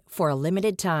Smart Bed for a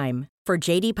limited time. For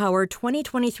J.D. Power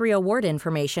 2023 award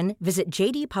information, visit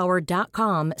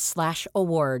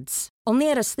jdpower.com/awards. Only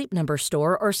at a Sleep Number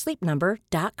store or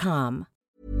sleepnumber.com.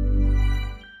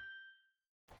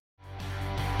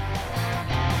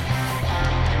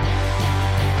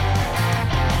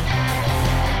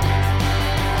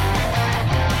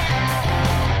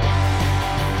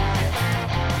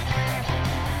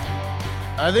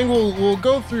 I think we'll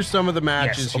go through some of the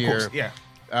matches Yes, of here. course, yeah.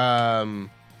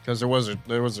 Because there was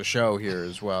a show here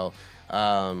as well.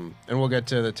 And we'll get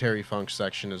to the Terry Funk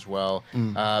section as well.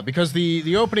 Because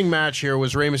the opening match here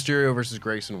was Rey Mysterio versus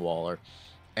Grayson Waller.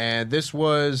 And this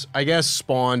was, I guess,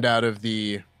 spawned out of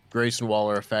the Grayson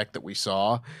Waller effect that we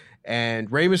saw.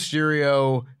 And Rey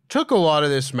Mysterio took a lot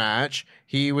of this match.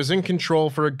 He was in control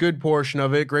for a good portion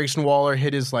of it. Grayson Waller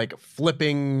hit his like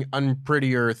flipping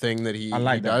unprettier thing that he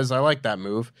does. I like that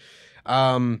move.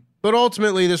 But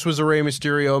ultimately, this was a Rey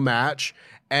Mysterio match.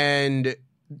 And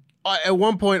at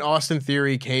one point, Austin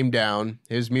Theory came down.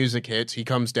 His music hits. He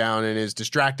comes down and is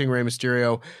distracting Rey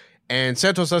Mysterio. And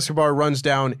Santos Escobar runs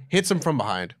down, hits him from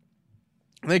behind.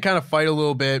 They kind of fight a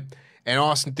little bit. And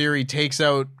Austin Theory takes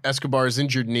out Escobar's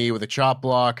injured knee with a chop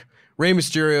block. Rey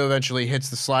Mysterio eventually hits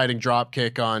the sliding drop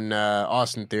kick on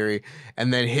Austin Theory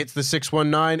and then hits the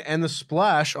 619 and the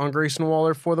splash on Grayson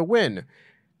Waller for the win.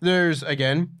 There's,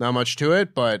 again, not much to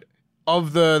it, but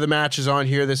of the matches on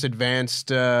here, this advanced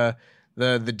the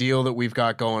deal that we've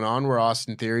got going on where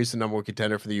Austin Theory is the number 1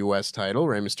 contender for the U.S. title.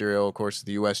 Rey Mysterio, of course, is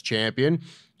the U.S. champion.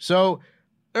 So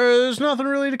there's nothing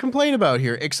really to complain about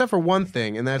here, except for one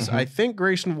thing, and that's I think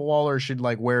Grayson Waller should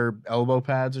like wear elbow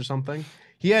pads or something.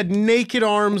 He had naked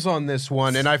arms on this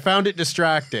one, and I found it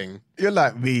distracting. You're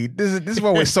like me. This is why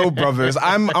we're so brothers.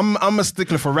 I'm a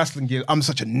stickler for wrestling gear. I'm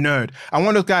such a nerd. I'm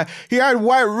one of those guys. He had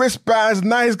white wristbands.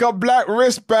 Now he's got black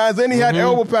wristbands. Then he had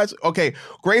elbow pads. Okay,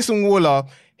 Grayson Waller.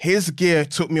 His gear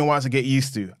took me a while to get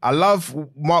used to. I love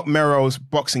Mark Merrow's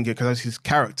boxing gear because that's his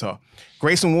character.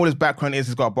 Grayson Waller's background is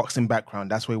he's got a boxing background.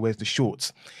 That's why he wears the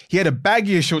shorts. He had a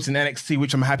baggier shorts in NXT,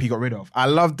 which I'm happy he got rid of. I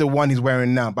love the one he's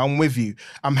wearing now, but I'm with you.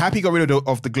 I'm happy he got rid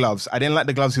of the gloves. I didn't like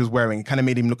the gloves he was wearing. It kind of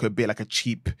made him look a bit like a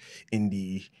cheap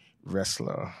indie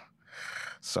wrestler.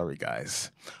 Sorry, guys.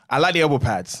 I like the elbow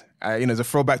pads. It's a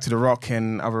throwback to The Rock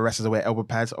and other wrestlers that wear elbow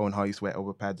pads. Owen Hart used to wear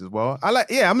elbow pads as well.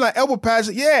 I'm like elbow pads.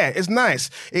 Yeah, it's nice.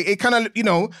 It kind of,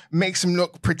 makes him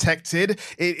look protected.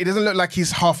 It doesn't look like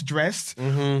he's half dressed.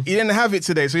 He didn't have it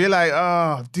today. So you're like,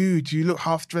 oh, dude, you look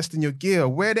half dressed in your gear.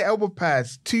 Wear the elbow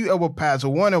pads, 2 elbow pads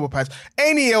or 1 elbow pads,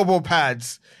 any elbow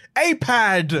pads, a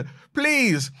pad,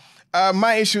 please.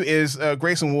 My issue is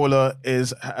Grayson Waller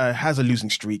has a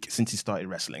losing streak since he started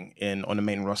wrestling on the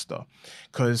main roster.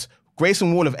 Because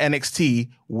Grayson Waller of NXT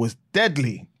was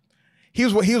deadly. He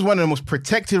was one of the most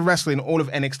protected wrestlers in all of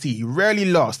NXT. He rarely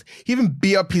lost. He even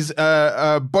beat up his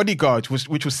bodyguard,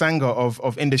 which was Sanga of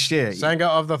Indashir. Sanga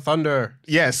of the Thunder.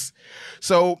 Yes.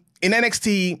 So in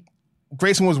NXT,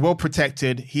 Grayson was well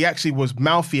protected. He actually was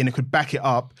mouthy and could back it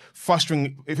up.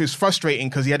 It was frustrating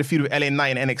because he had a feud with LA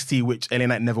Knight in NXT, which LA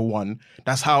Knight never won.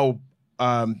 That's how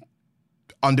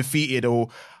undefeated or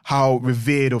how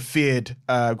revered or feared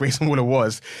Grayson Waller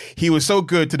was. He was so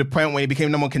good to the point when he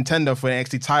became number one contender for the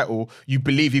NXT title, you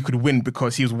believe he could win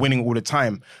because he was winning all the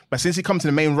time. But since he come to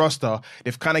the main roster,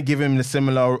 they've kind of given him the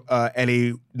similar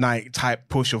LA Knight type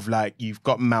push of like, you've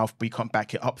got mouth, but you can't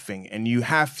back it up thing. And you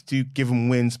have to give him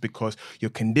wins because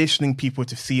you're conditioning people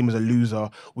to see him as a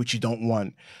loser, which you don't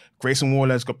want. Grayson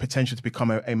Waller's got potential to become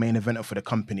a main eventer for the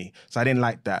company. So I didn't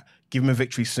like that. Give him a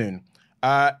victory soon.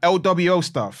 LWO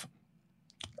stuff.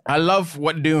 I love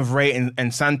what they're doing with Ray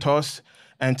and Santos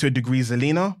and to a degree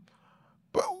Zelina.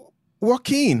 But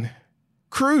Joaquin,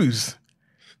 Cruz,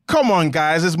 come on,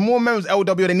 guys. There's more members of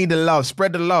LWO that need the love.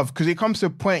 Spread the love. Because it comes to a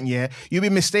point, you'll be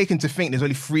mistaken to think there's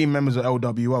only 3 members of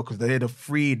LWO because they're the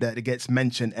 3 that gets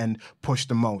mentioned and pushed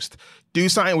the most. Do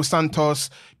something with Santos.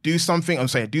 Do something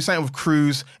with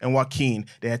Cruz and Joaquin.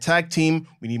 They're a tag team.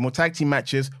 We need more tag team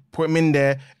matches. Put them in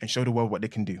there and show the world what they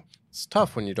can do. It's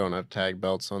tough when you don't have tag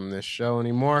belts on this show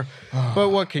anymore, but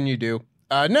what can you do?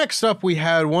 Next up, we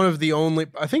had the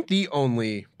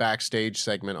only backstage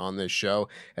segment on this show,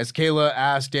 as Kayla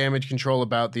asked Damage Control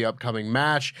about the upcoming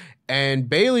match, and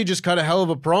Bayley just cut a hell of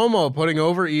a promo putting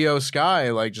over Io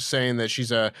Sky, like just saying that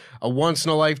she's a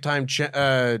once-in-a-lifetime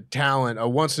talent, a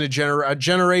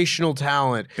generational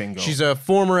talent. Bingo. She's a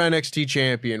former NXT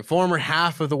champion, former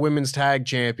half of the women's tag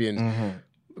champions,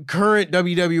 current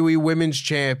WWE women's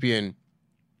champion.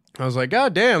 I was like,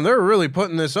 God damn, they're really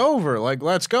putting this over. Like,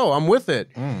 let's go. I'm with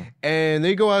it. And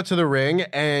they go out to the ring,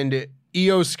 and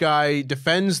Io Sky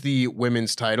defends the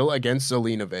women's title against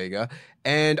Zelina Vega.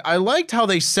 And I liked how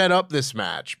they set up this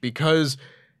match because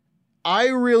I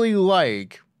really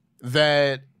like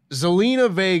that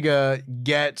Zelina Vega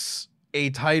gets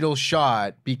a title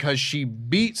shot because she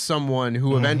beat someone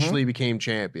who eventually became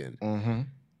champion.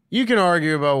 You can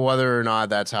argue about whether or not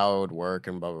that's how it would work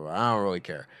and blah, blah, blah. I don't really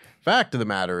care. Fact of the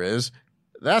matter is,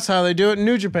 that's how they do it in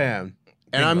New Japan.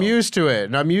 And I'm used to it.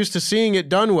 And I'm used to seeing it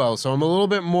done well. So I'm a little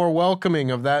bit more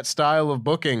welcoming of that style of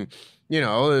booking. You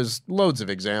know, there's loads of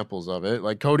examples of it.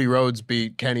 Like Cody Rhodes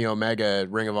beat Kenny Omega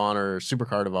at Ring of Honor,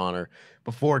 Supercard of Honor,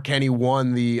 before Kenny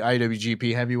won the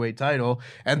IWGP Heavyweight title.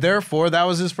 And therefore, that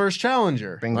was his first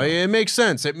challenger. Like, it makes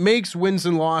sense. It makes wins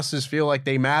and losses feel like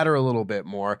they matter a little bit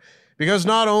more. Because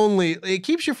not only, it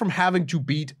keeps you from having to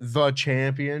beat the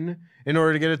champion in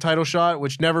order to get a title shot,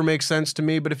 which never makes sense to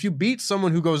me. But if you beat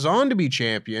someone who goes on to be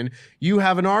champion, you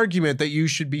have an argument that you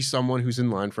should be someone who's in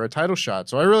line for a title shot.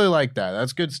 So I really like that.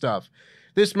 That's good stuff.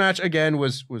 This match, again,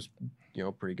 was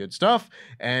pretty good stuff.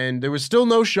 And there was still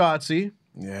no Shotzi.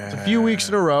 Yeah. It's a few weeks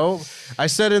in a row. I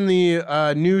said in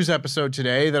the news episode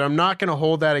today that I'm not going to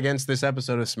hold that against this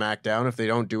episode of SmackDown if they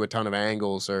don't do a ton of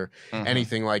angles or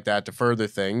anything like that to further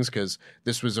things, because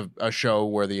this was a show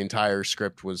where the entire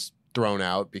script was thrown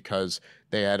out because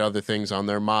they had other things on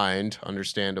their mind,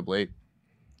 understandably.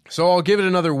 So I'll give it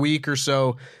another week or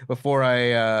so before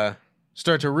I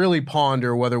start to really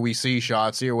ponder whether we see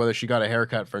Shotzi or whether she got a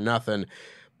haircut for nothing.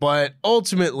 But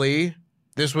ultimately,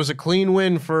 this was a clean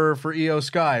win for Io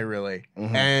Sky, really.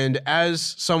 And as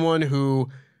someone who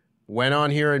went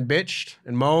on here and bitched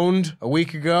and moaned a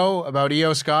week ago about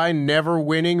Io Sky never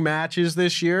winning matches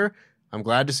this year, I'm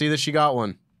glad to see that she got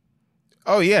one.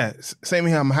 Oh, yeah. Same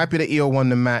here. I'm happy that Io won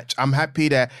the match. I'm happy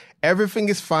that everything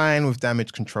is fine with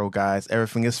Damage Control, guys.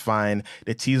 Everything is fine.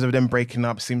 The tease of them breaking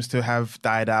up seems to have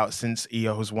died out since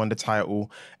Io has won the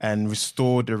title and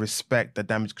restored the respect that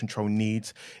Damage Control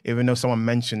needs. Even though someone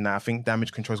mentioned that, I think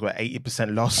Damage Control's got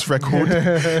 80% loss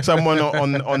record. Someone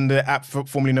on the app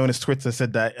formerly known as Twitter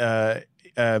said that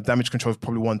Damage Control has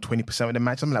probably won 20% of the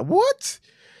match. I'm like, what?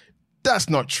 That's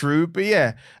not true. But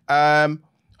yeah,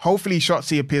 hopefully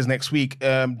Shotzi appears next week.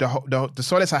 The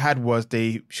solace I had was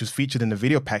she was featured in the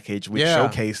video package, which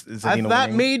showcased Zelina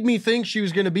that winning. made me think she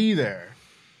was going to be there.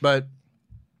 But,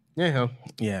 yeah.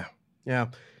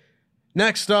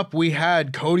 Next up, we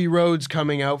had Cody Rhodes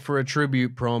coming out for a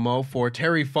tribute promo for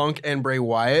Terry Funk and Bray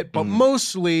Wyatt, but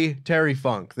mostly Terry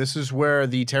Funk. This is where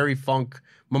the Terry Funk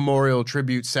memorial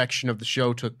tribute section of the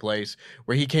show took place,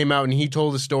 where he came out and he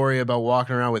told a story about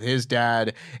walking around with his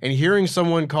dad and hearing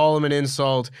someone call him an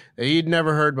insult that he'd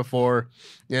never heard before.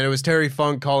 And it was Terry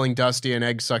Funk calling Dusty an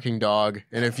egg-sucking dog.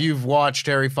 And if you've watched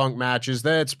Terry Funk matches,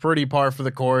 that's pretty par for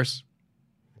the course.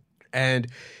 And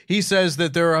he says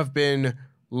that there have been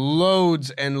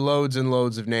loads and loads and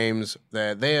loads of names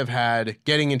that they have had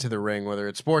getting into the ring, whether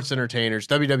it's sports entertainers,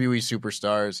 WWE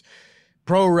superstars,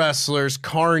 pro wrestlers,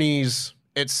 carnies,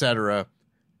 etc.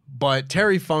 But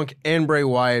Terry Funk and Bray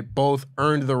Wyatt both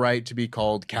earned the right to be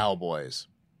called cowboys.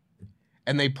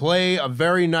 And they play a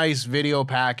very nice video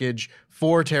package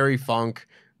for Terry Funk.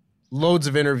 Loads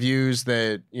of interviews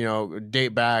that,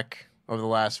 date back over the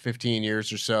last 15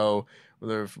 years or so,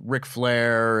 with Ric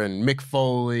Flair and Mick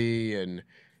Foley and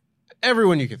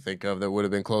everyone you could think of that would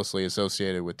have been closely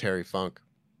associated with Terry Funk.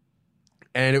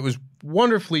 And it was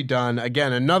wonderfully done.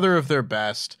 Again, another of their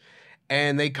best.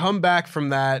 And they come back from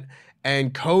that,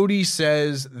 and Cody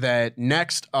says that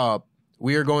next up,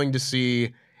 we are going to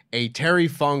see a Terry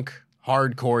Funk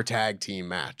hardcore tag team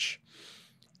match.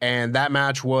 And that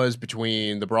match was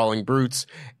between the Brawling Brutes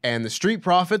and the Street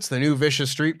Profits, the new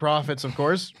Vicious Street Profits, of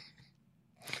course.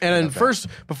 And then first,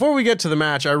 before we get to the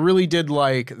match, I really did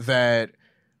like that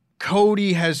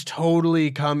Cody has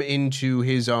totally come into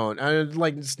his own.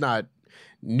 It's not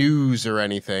news or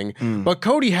anything, but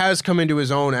Cody has come into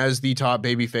his own as the top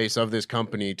babyface of this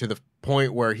company, to the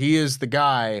point where he is the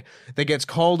guy that gets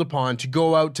called upon to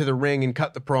go out to the ring and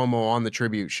cut the promo on the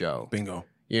tribute show. Bingo.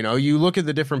 You look at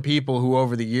the different people who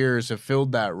over the years have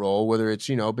filled that role, whether it's,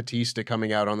 Batista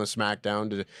coming out on the SmackDown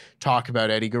to talk about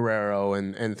Eddie Guerrero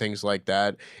and things like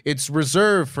that. It's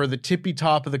reserved for the tippy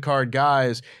top of the card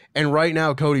guys. And right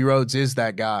now, Cody Rhodes is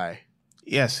that guy.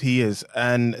 Yes, he is.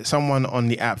 And someone on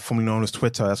the app formerly known as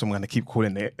Twitter, that's what I'm going to keep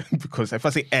calling it, because if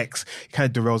I say X, it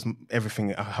kind of derails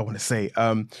everything I want to say.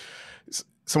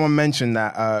 Someone mentioned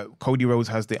that Cody Rhodes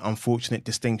has the unfortunate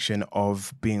distinction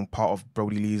of being part of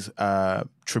Brody Lee's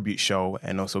tribute show,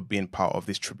 and also being part of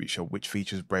this tribute show, which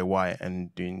features Bray Wyatt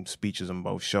and doing speeches on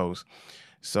both shows.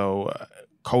 So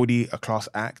Cody, a class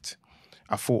act.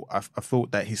 I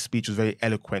thought that his speech was very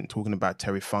eloquent, talking about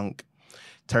Terry Funk.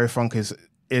 Terry Funk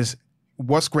is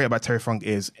what's great about Terry Funk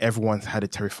is everyone's had a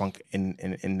Terry Funk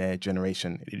in their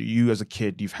generation. You as a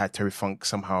kid, you've had Terry Funk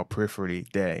somehow peripherally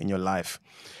there in your life.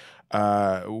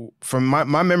 From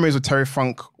my memories of Terry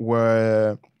Funk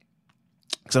were,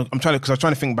 because I was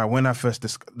trying to think about when I first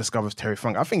discovered Terry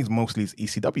Funk. I think it's mostly his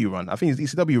ECW run. I think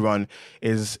his ECW run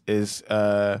is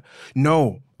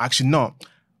no, actually not.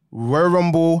 Royal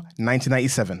Rumble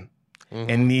 1997.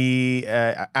 In the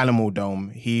Alamo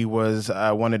Dome. He was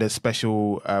one of the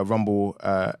special Rumble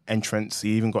entrants.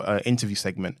 He even got an interview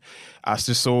segment. I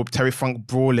just saw Terry Funk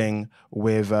brawling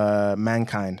with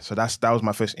Mankind. So that was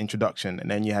my first introduction.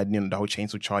 And then you had the whole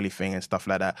Chainsaw Charlie thing and stuff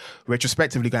like that.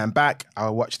 Retrospectively, going back, I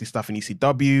watched the stuff in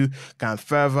ECW. Going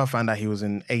further, found out he was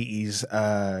in 80s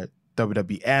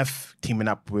WWF, teaming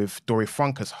up with Dory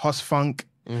Funk as Hoss Funk.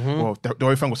 Well,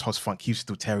 Dory Funk was Hoss Funk. He was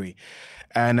still Terry.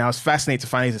 And I was fascinated to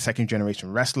find he's a second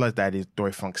generation wrestler. That is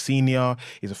Dory Funk Sr.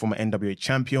 He's a former NWA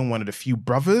champion, one of the few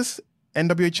brothers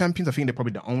NWA champions. I think they're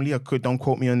probably the only. Don't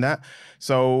quote me on that.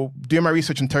 So doing my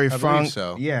research on Terry Funk.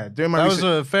 So. Yeah, doing my research. That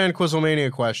was a Fan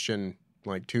Quizlemania question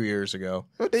like 2 years ago.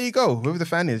 Oh, there you go. Whoever the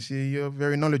fan is, you're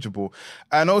very knowledgeable.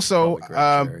 And also,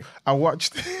 I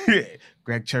watched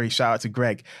Greg Cherry. Shout out to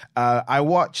Greg. I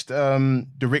watched the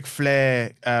Ric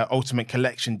Flair Ultimate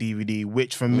Collection DVD,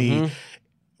 which for me,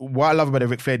 what I love about the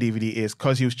Ric Flair DVD is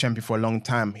because he was champion for a long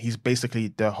time, he's basically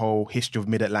the whole history of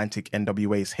Mid-Atlantic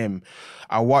NWA is him.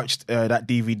 I watched that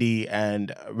DVD,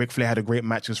 and Ric Flair had a great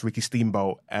match with Ricky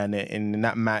Steamboat, and in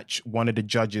that match, one of the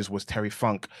judges was Terry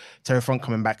Funk. Terry Funk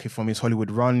coming back from his Hollywood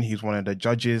run, he's one of the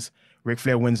judges. Ric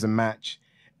Flair wins the match,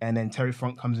 and then Terry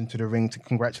Funk comes into the ring to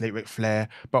congratulate Ric Flair,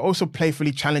 but also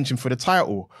playfully challenge him for the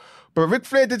title. But Ric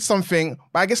Flair did something,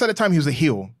 but I guess at the time he was a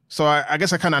heel. So I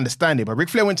guess I kind of understand it. But Ric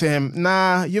Flair went to him,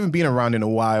 nah, you haven't been around in a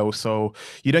while, so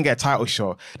you don't get a title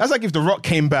shot. That's like if The Rock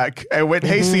came back and went,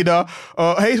 hey, Cedar,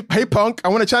 hey, Punk, I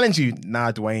want to challenge you.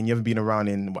 Nah, Dwayne, you haven't been around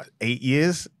in, 8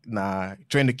 years? Nah,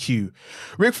 join the queue.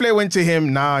 Ric Flair went to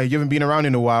him, nah, you haven't been around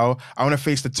in a while. I want to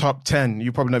face the top 10.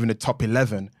 You're probably not even the top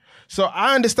 11. So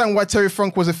I understand why Terry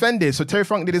Funk was offended. So Terry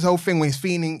Funk did his whole thing where he's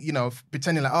feigning,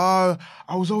 pretending like, oh,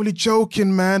 I was only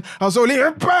joking, man. I was only,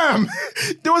 bam!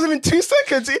 There wasn't even 2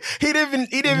 seconds.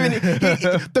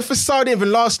 The facade didn't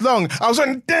even last long. I was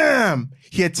like, damn!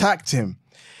 He attacked him.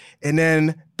 And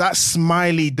then that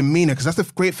smiley demeanor, because that's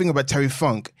the great thing about Terry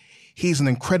Funk. He's an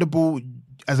incredible,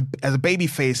 as a baby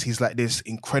face, he's like this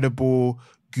incredible,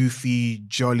 goofy,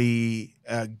 jolly,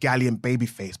 gallant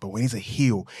babyface, but when he's a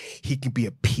heel, he can be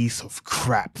a piece of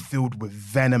crap filled with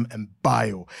venom and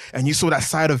bile. And you saw that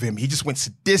side of him. He just went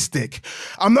sadistic.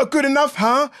 I'm not good enough,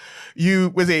 huh?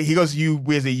 You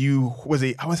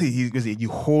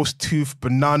horse-toothed,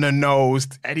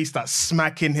 banana-nosed, and he starts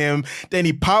smacking him. Then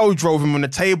he power drove him on the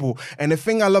table. And the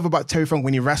thing I love about Terry Funk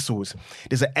when he wrestles,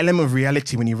 there's an element of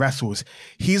reality when he wrestles.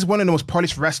 He's one of the most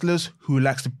polished wrestlers who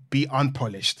likes to be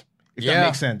unpolished. If that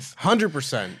makes sense.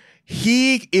 100%.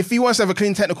 If he wants to have a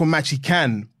clean technical match, he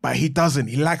can, but he doesn't.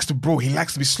 He likes to brawl. He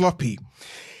likes to be sloppy.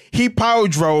 He power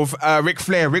drove Ric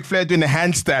Flair. Ric Flair doing the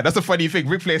handstand. That's a funny thing.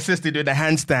 Ric Flair assisted doing the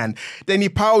handstand. Then he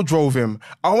power drove him.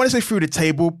 I want to say through the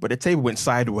table, but the table went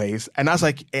sideways. And I was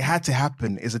like, it had to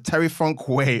happen. It's a Terry Funk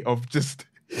way of just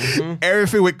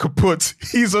everything went kaput.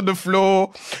 He's on the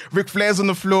floor. Ric Flair's on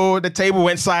the floor. The table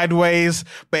went sideways.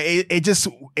 But it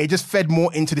just fed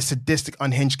more into the sadistic,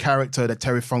 unhinged character that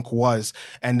Terry Funk was.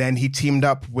 And then he teamed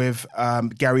up with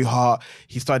Gary Hart.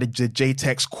 He started the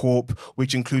J-Tex Corp,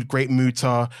 which include Great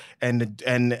Muta. And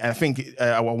I think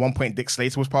at one point Dick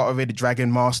Slater was part of it, the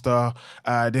Dragon Master.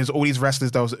 There's all these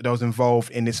wrestlers that was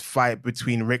involved in this fight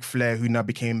between Ric Flair, who now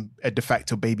became a de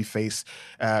facto babyface.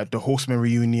 The Horseman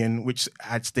reunion, which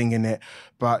had Sting in it.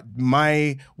 But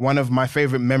one of my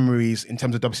favorite memories in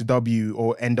terms of WCW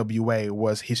or NWA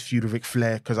was his feud with Ric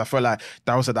Flair, because I felt like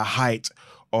that was at the height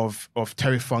of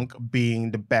Terry Funk being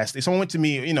the best. If someone went to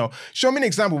me, show me an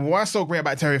example. What's so great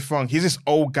about Terry Funk? He's this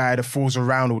old guy that falls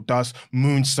around or does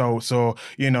moonsaults. So,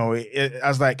 I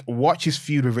was like, watch his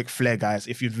feud with Ric Flair, guys.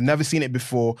 If you've never seen it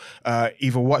before,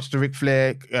 either watch the Ric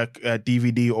Flair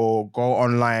DVD or go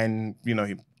online,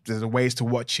 there's ways to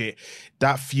watch it.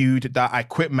 That feud, that I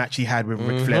Quit match he had with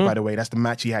Ric Flair, by the way, that's the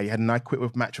match he had. He had an I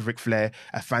Quit match with Ric Flair,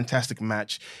 a fantastic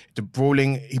match. The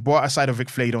brawling, he brought a side of Ric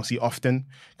Flair you don't see often,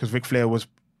 because Ric Flair was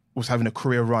having a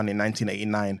career run in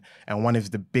 1989, and one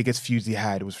of the biggest feuds he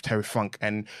had was Terry Funk.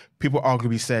 And people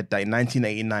arguably said that in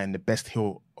 1989, the best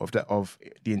heel of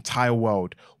the entire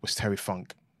world was Terry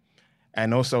Funk.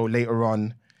 And also later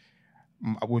on,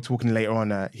 we're talking later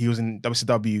on, he was in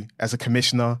WCW as a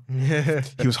commissioner.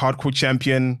 He was hardcore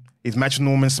champion. His match with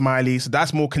Norman Smiley. So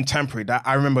that's more contemporary.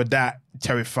 I remember that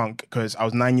Terry Funk, because I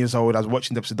was 9 years old. I was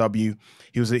watching WCW.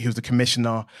 He was the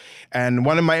commissioner. And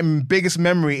one of my biggest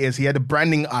memory is he had a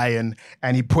branding iron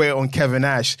and he put it on Kevin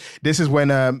Nash. This is when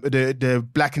the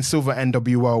black and silver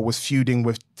NWO was feuding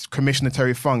with Commissioner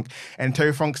Terry Funk. And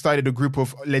Terry Funk started a group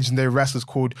of legendary wrestlers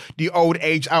called the Old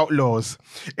Age Outlaws.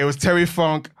 It was Terry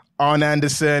Funk, Arn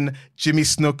Anderson, Jimmy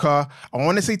Snuka. I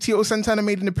want to say Tito Santana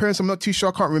made an appearance. I'm not too sure.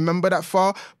 I can't remember that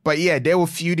far. But yeah, they were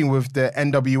feuding with the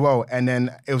NWO. And then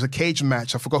it was a cage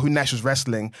match. I forgot who Nash was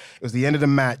wrestling. It was the end of the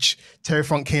match. Terry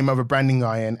Funk came over a branding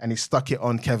iron and he stuck it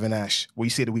on Kevin Nash. Well,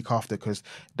 you see it the week after, because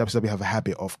WWE have a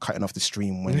habit of cutting off the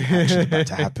stream when it's actually about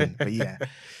to happen. But yeah,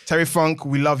 Terry Funk,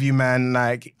 we love you, man.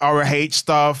 Like ROH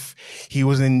stuff. He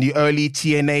was in the early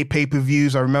TNA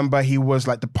pay-per-views. I remember he was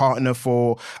like the partner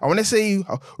for, I want to say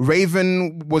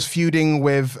Raven was feuding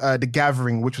with The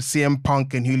Gathering, which was CM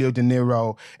Punk and Julio De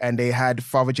Niro, and they had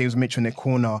Father James Mitchell in their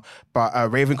corner.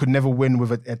 But Raven could never win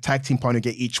with a tag team partner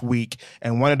get each week.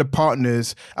 And one of the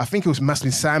partners, I think it must have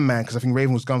been Sandman, because I think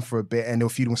Raven was gone for a bit and they were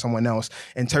feuding with someone else.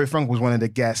 And Terry Funk was one of the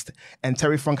guests. And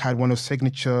Terry Funk had one of those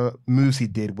signature moves he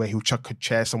did where he would chuck a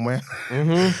chair somewhere.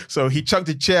 So he chucked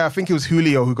a chair. I think it was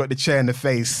Julio who got the chair in the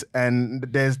face. And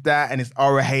there's that, and it's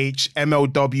ROH,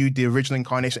 MLW, the original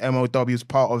incarnation of MLW is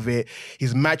part of it.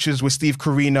 His matches with Steve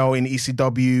Corino in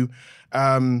ECW.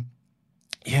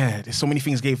 Yeah, there's so many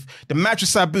things. The match with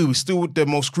Sabu is still the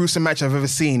most gruesome match I've ever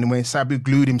seen, when Sabu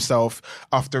glued himself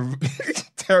after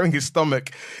tearing his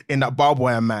stomach in that barbed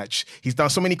wire match. He's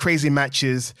done so many crazy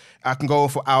matches. I can go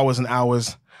for hours and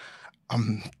hours. I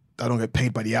don't get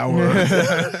paid by the hour.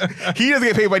 He doesn't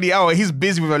get paid by the hour. He's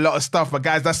busy with a lot of stuff. But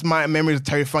guys, that's my memories of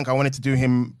Terry Funk. I wanted to do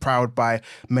him proud by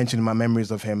mentioning my memories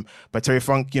of him. But Terry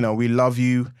Funk, we love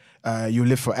you. You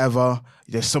live forever.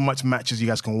 There's so much matches you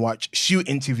guys can watch. Shoot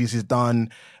interviews he's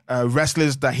done.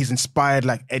 Wrestlers that he's inspired,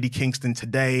 like Eddie Kingston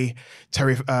today.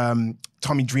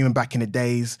 Tommy Dreamer back in the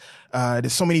days.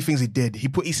 There's so many things he did. He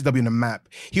put ECW on the map.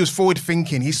 He was forward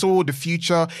thinking. He saw the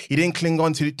future. He didn't cling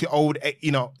on to old,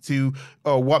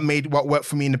 what worked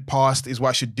for me in the past is what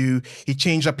I should do. He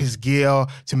changed up his gear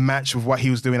to match with what he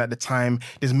was doing at the time.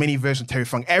 There's many versions of Terry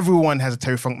Funk. Everyone has a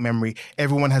Terry Funk memory.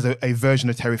 Everyone has a version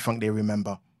of Terry Funk they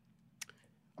remember.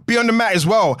 Be on the mat as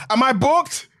well. Am I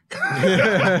booked?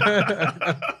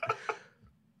 I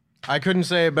couldn't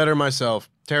say it better myself.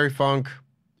 Terry Funk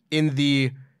in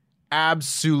the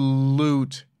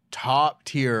absolute top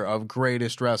tier of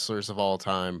greatest wrestlers of all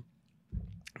time.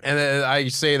 And I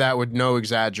say that with no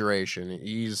exaggeration.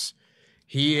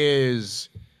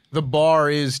 The bar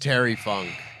is Terry Funk.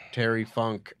 Terry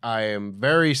Funk, I am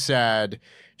very sad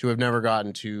to have never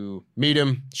gotten to meet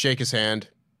him, shake his hand,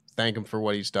 thank him for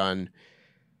what he's done.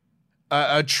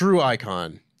 A true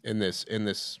icon in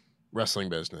this wrestling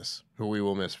business, who we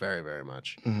will miss very, very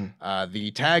much.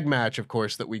 The tag match, of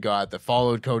course, that we got that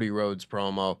followed Cody Rhodes'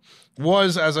 promo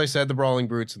was, as I said, the Brawling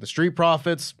Brutes and the Street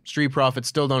Profits. Street Profits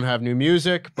still don't have new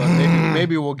music, but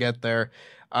maybe we'll get there.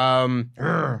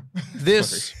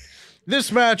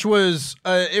 This match was,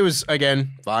 it was,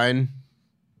 again, fine.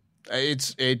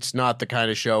 It's not the kind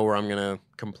of show where I'm going to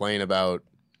complain about,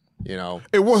 you know.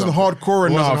 It wasn't hardcore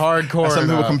enough. It wasn't hardcore enough. Some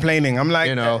people complaining. I'm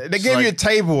like, they gave you a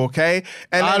table, okay?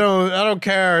 And I don't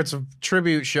care. It's a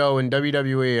tribute show in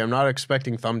WWE. I'm not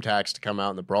expecting thumbtacks to come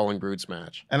out in the Brawling Brutes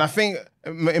match. And I think,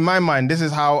 in my mind, this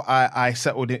is how I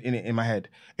settled it in my head.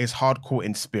 It's hardcore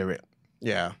in spirit.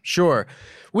 Yeah, sure.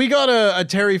 We got a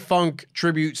Terry Funk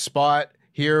tribute spot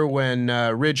here when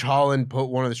Ridge Holland put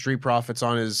one of the Street Profits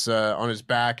on his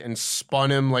back and spun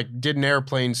him, like did an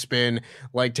airplane spin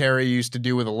like Terry used to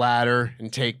do with a ladder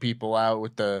and take people out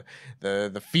with the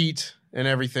feet and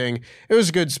everything. It was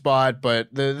a good spot,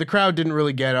 but the crowd didn't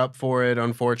really get up for it,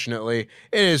 unfortunately.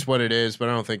 It is what it is, but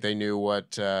I don't think they knew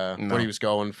what he was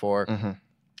going for. Mm-hmm.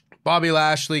 Bobby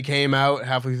Lashley came out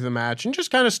halfway through the match and just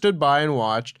kind of stood by and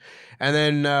watched. And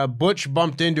then Butch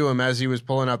bumped into him as he was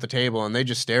pulling out the table, and they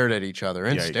just stared at each other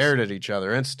and stared at each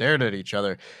other and stared at each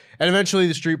other. And eventually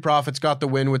the Street Profits got the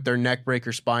win with their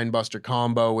neckbreaker spinebuster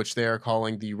combo, which they are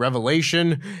calling the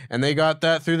Revelation. And they got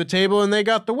that through the table, and they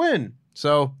got the win.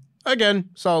 So, again,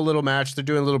 solid little match. They're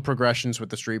doing little progressions with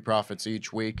the Street Profits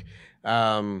each week.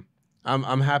 I'm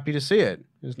happy to see it.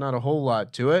 There's not a whole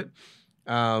lot to it.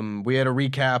 We had a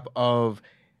recap of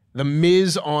The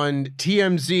Miz on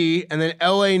TMZ, and then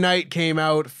LA Knight came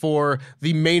out for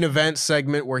the main event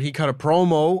segment where he cut a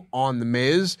promo on The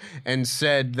Miz and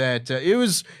said that it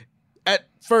was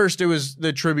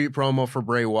the tribute promo for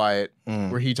Bray Wyatt,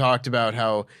 where he talked about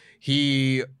how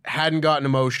he hadn't gotten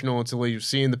emotional until he was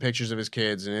seeing the pictures of his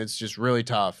kids, and it's just really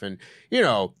tough. And, you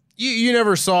know, you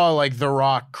never saw, like, The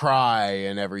Rock cry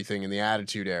and everything in the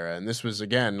Attitude Era. And this was,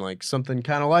 again, like, something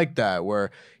kind of like that, where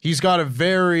he's got a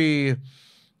very,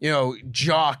 you know,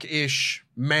 jock-ish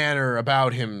manner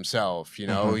about himself. You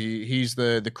know, he's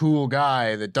the cool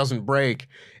guy that doesn't break.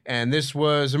 And this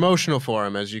was emotional for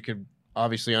him, as you could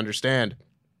obviously understand.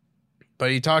 But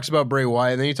he talks about Bray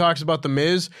Wyatt, and then he talks about The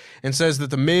Miz and says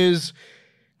that The Miz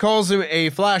calls him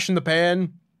a flash in the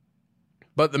pan,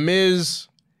 but The Miz,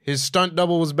 his stunt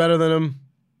double was better than him.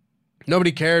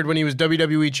 Nobody cared when he was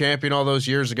WWE champion all those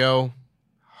years ago.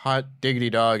 Hot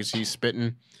diggity dog is he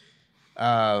spitting.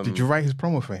 Did you write his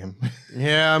promo for him?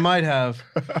 Yeah, I might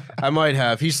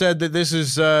have. He said that this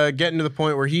is getting to the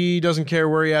point where he doesn't care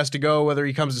where he has to go, whether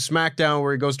he comes to SmackDown,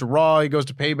 where he goes to Raw, he goes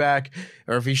to Payback,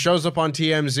 or if he shows up on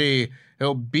TMZ,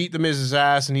 he'll beat The Miz's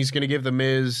ass, and he's going to give The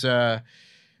Miz the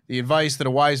advice that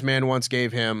a wise man once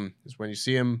gave him, is when you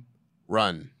see him,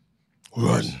 run.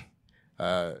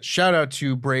 Shout out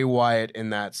to Bray Wyatt in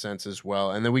that sense as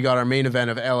well. And then we got our main event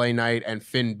of LA Knight and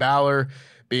Finn Balor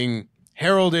being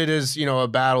heralded as, you know, a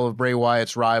battle of Bray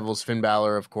Wyatt's rivals. Finn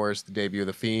Balor, of course, the debut of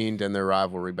The Fiend and their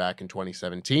rivalry back in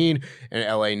 2017. And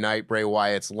LA Knight, Bray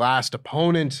Wyatt's last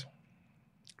opponent.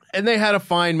 And they had a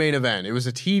fine main event. It was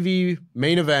a TV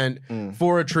main event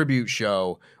for a tribute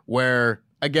show where,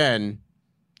 again,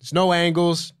 there's no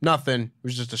angles, nothing. It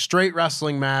was just a straight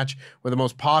wrestling match where the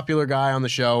most popular guy on the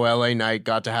show, LA Knight,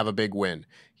 got to have a big win.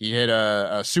 He hit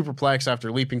a superplex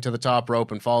after leaping to the top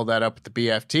rope and followed that up with the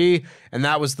BFT, and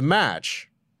that was the match.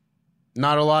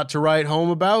 Not a lot to write home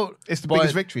about. It's the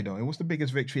biggest victory, though. What's the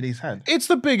biggest victory that he's had? It's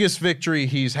the biggest victory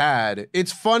he's had.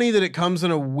 It's funny that it comes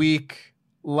in a week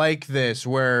like this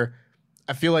where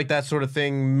I feel like that sort of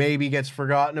thing maybe gets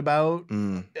forgotten about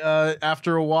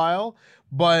after a while,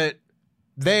 but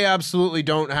they absolutely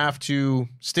don't have to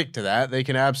stick to that. They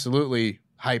can absolutely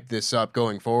hype this up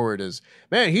going forward as,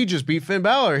 man, he just beat Finn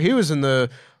Balor. He was in the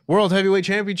World Heavyweight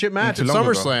Championship match at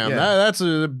SummerSlam. Yeah. That's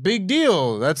a big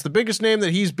deal. That's the biggest name that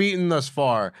he's beaten thus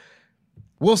far.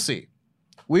 We'll see.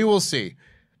 We will see.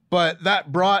 But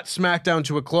that brought SmackDown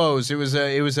to a close. It was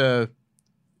a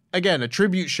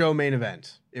tribute show main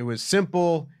event. It was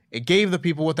simple. It gave the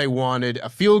people what they wanted, a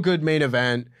feel-good main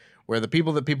event where the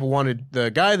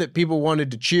guy that people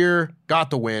wanted to cheer got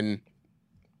the win.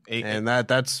 And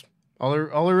that's all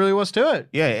there really was to it.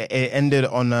 Yeah, it ended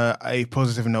on a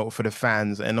positive note for the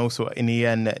fans. And also in the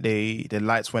end, the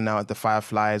lights went out, the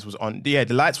Fireflies was on. Yeah,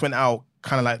 the lights went out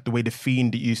kind of like the way the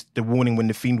Fiend used the warning when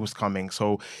the Fiend was coming.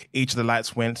 So each of the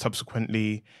lights went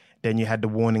subsequently. Then you had the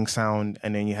warning sound,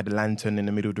 and then you had the lantern in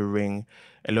the middle of the ring,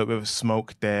 a little bit of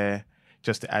smoke there,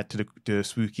 just to add to the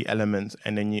spooky elements.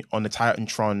 And then on the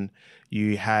Titantron,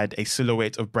 you had a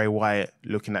silhouette of Bray Wyatt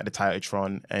looking at the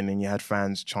Titantron, and then you had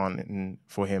fans chanting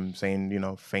for him,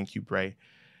 saying, thank you, Bray.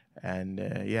 And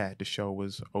the show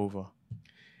was over.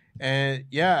 And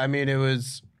I mean, it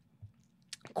was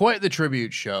quite the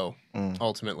tribute show,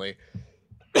 ultimately.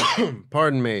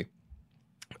 Pardon me.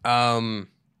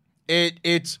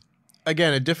 It's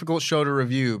again a difficult show to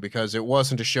review because it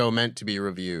wasn't a show meant to be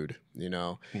reviewed.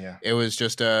 Yeah. It was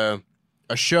just a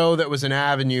show that was an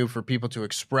avenue for people to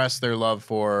express their love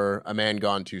for a man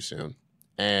gone too soon,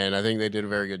 and I think they did a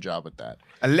very good job with that.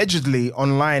 Allegedly,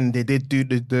 online they did do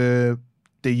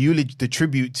the eulogy, the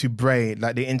tribute to Bray,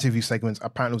 like the interview segments,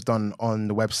 apparently was done on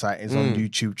the website. It's on the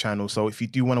YouTube channel. So if you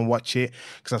do want to watch it,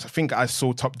 because I think I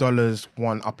saw Top Dollar's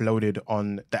one uploaded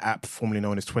on the app formerly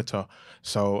known as Twitter.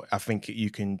 So I think you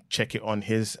can check it on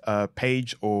his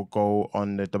page or go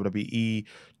on the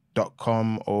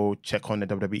WWE.com or check on the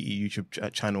WWE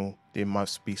YouTube channel. There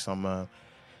must be some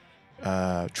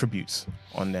tributes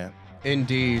on there.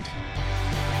 Indeed.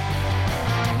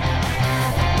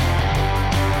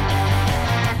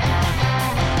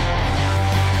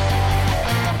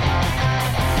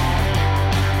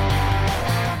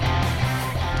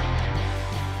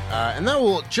 And that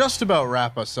will just about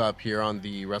wrap us up here on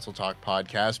the Wrestle Talk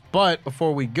podcast. But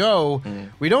before we go,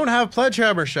 we don't have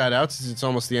Pledgehammer shout-outs since it's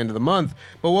almost the end of the month.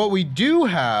 But what we do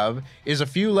have is a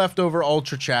few leftover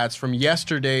Ultra Chats from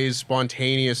yesterday's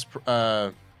spontaneous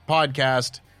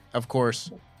podcast. Of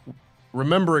course,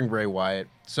 remembering Bray Wyatt.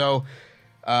 So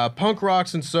Punk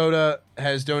Rocks and Soda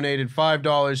has donated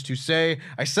 $5 to say,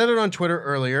 I said it on Twitter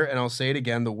earlier, and I'll say it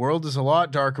again, the world is a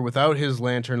lot darker without his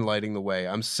lantern lighting the way.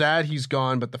 I'm sad he's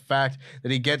gone, but the fact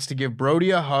that he gets to give Brody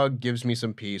a hug gives me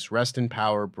some peace. Rest in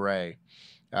power, Bray.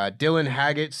 Dylan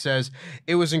Haggett says,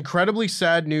 it was incredibly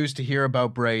sad news to hear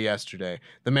about Bray yesterday.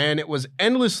 The man, it was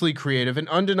endlessly creative and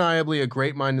undeniably a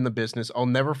great mind in the business. I'll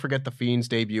never forget the Fiend's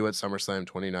debut at SummerSlam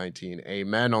 2019.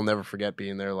 Amen. I'll never forget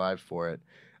being there live for it.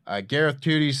 Gareth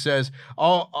Tootie says,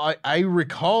 I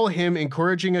recall him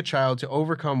encouraging a child to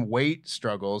overcome weight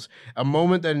struggles, a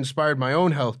moment that inspired my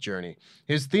own health journey.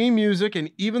 His theme music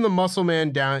and even the Muscle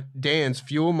Man dance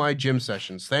fuel my gym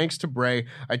sessions. Thanks to Bray,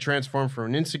 I transformed from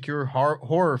an insecure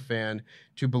horror fan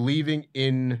to believing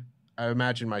in, I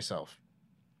imagine, myself.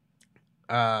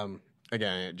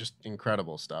 Again, just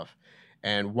incredible stuff.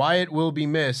 And Wyatt will be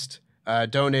missed.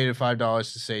 Donated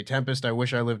 $5 to say, Tempest, I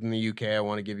wish I lived in the UK. I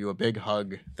want to give you a big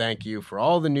hug. Thank you for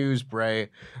all the news, Bray.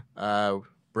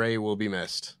 Bray will be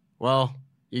missed. Well,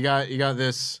 you got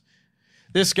this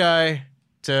guy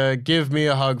to give me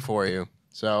a hug for you.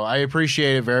 So I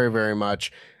appreciate it very, very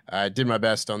much. I did my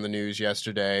best on the news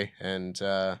yesterday, and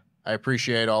I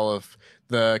appreciate all of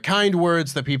the kind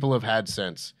words that people have had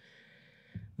since.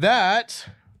 That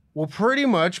will pretty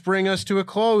much bring us to a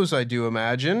close, I do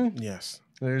imagine. Yes.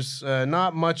 There's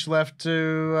not much left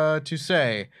to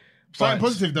say. Something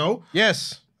positive, though.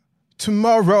 Yes.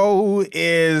 Tomorrow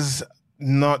is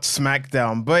not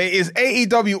SmackDown, but it is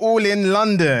AEW All in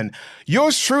London.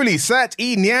 Yours truly, Sat,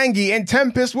 E, Nyangi, and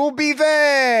Tempest will be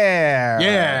there.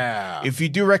 Yeah. If you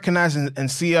do recognize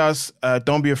and see us,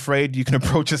 don't be afraid. You can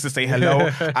approach us to say hello.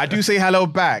 I do say hello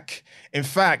back. In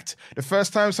fact, the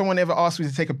first time someone ever asked me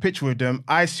to take a picture with them,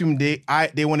 I assumed they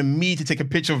wanted me to take a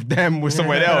picture of them with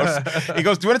someone else. He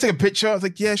goes, do you want to take a picture? I was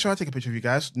like, yeah, sure, I'll take a picture of you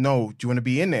guys. No, do you want to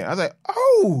be in there? I was like,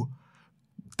 oh,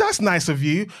 that's nice of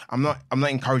you. I'm not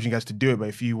encouraging you guys to do it, but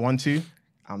if you want to,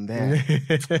 I'm there.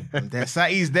 I'm there.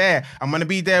 Sati's there. I'm going to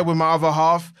be there with my other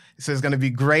half. So it's going to be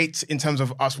great in terms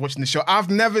of us watching the show. I've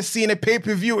never seen a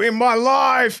pay-per-view in my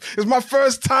life. It's my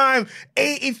first time.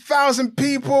 80,000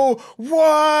 people.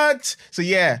 What? So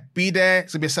yeah, be there.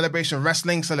 It's going to be a celebration of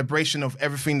wrestling, celebration of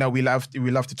everything that we love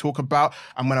to talk about.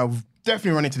 I'm going to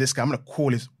definitely run into this guy. I'm going to call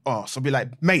his ass. I'll be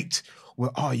like, mate,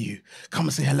 where are you? Come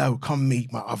and say hello. Come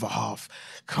meet my other half.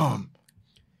 Come.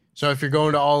 So if you're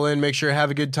going to All In, make sure you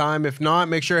have a good time. If not,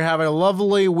 make sure you have a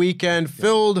lovely weekend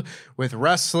filled with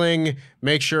wrestling.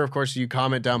 Make sure, of course, you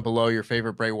comment down below your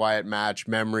favorite Bray Wyatt match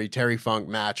memory, Terry Funk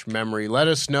match memory. Let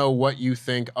us know what you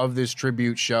think of this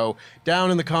tribute show down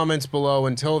in the comments below.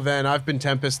 Until then, I've been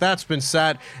Tempest, that's been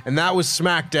Sat, and that was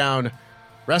SmackDown.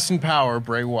 Rest in power,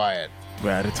 Bray Wyatt.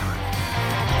 We're out of time.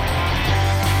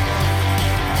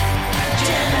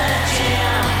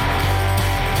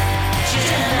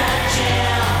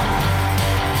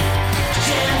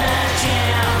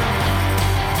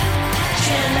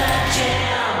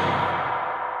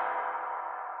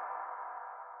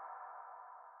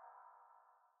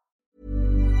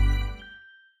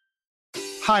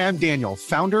 Hi, I'm Daniel,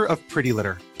 founder of Pretty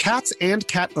Litter. Cats and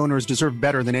cat owners deserve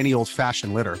better than any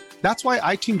old-fashioned litter. That's why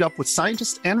I teamed up with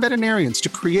scientists and veterinarians to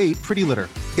create Pretty Litter.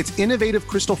 Its innovative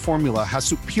crystal formula has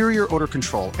superior odor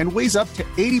control and weighs up to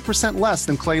 80% less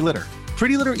than clay litter.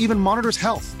 Pretty Litter even monitors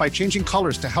health by changing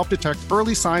colors to help detect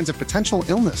early signs of potential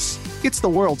illness. It's the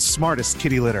world's smartest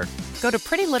kitty litter. Go to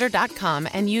prettylitter.com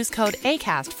and use code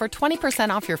ACAST for 20%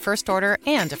 off your first order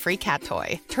and a free cat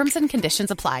toy. Terms and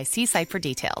conditions apply. See site for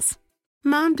details.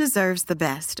 Mom deserves the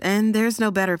best, and there's no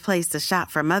better place to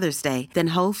shop for Mother's Day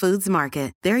than Whole Foods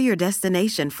Market. They're your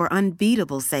destination for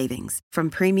unbeatable savings, from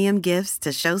premium gifts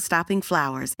to show-stopping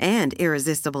flowers and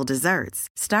irresistible desserts.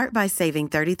 Start by saving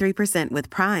 33% with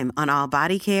Prime on all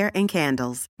body care and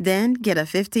candles. Then get a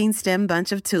 15-stem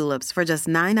bunch of tulips for just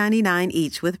 $9.99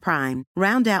 each with Prime.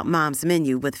 Round out Mom's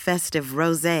menu with festive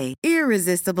rosé,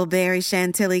 irresistible berry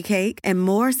chantilly cake, and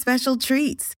more special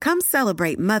treats. Come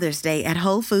celebrate Mother's Day at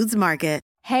Whole Foods Market.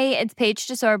 Hey, it's Paige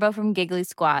DeSorbo from Giggly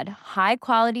Squad. High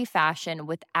quality fashion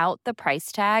without the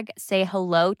price tag. Say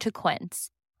hello to Quince.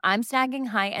 I'm snagging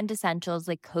high-end essentials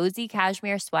like cozy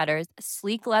cashmere sweaters,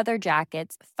 sleek leather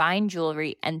jackets, fine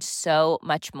jewelry, and so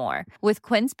much more. With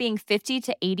Quince being 50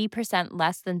 to 80%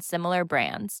 less than similar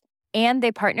brands. And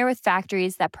they partner with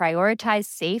factories that prioritize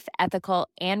safe, ethical,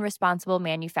 and responsible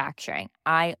manufacturing.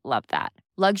 I love that.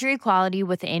 Luxury quality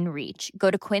within reach.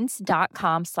 Go to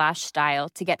quince.com/style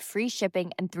to get free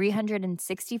shipping and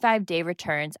 365-day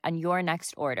returns on your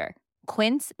next order.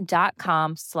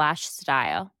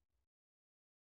 Quince.com/style.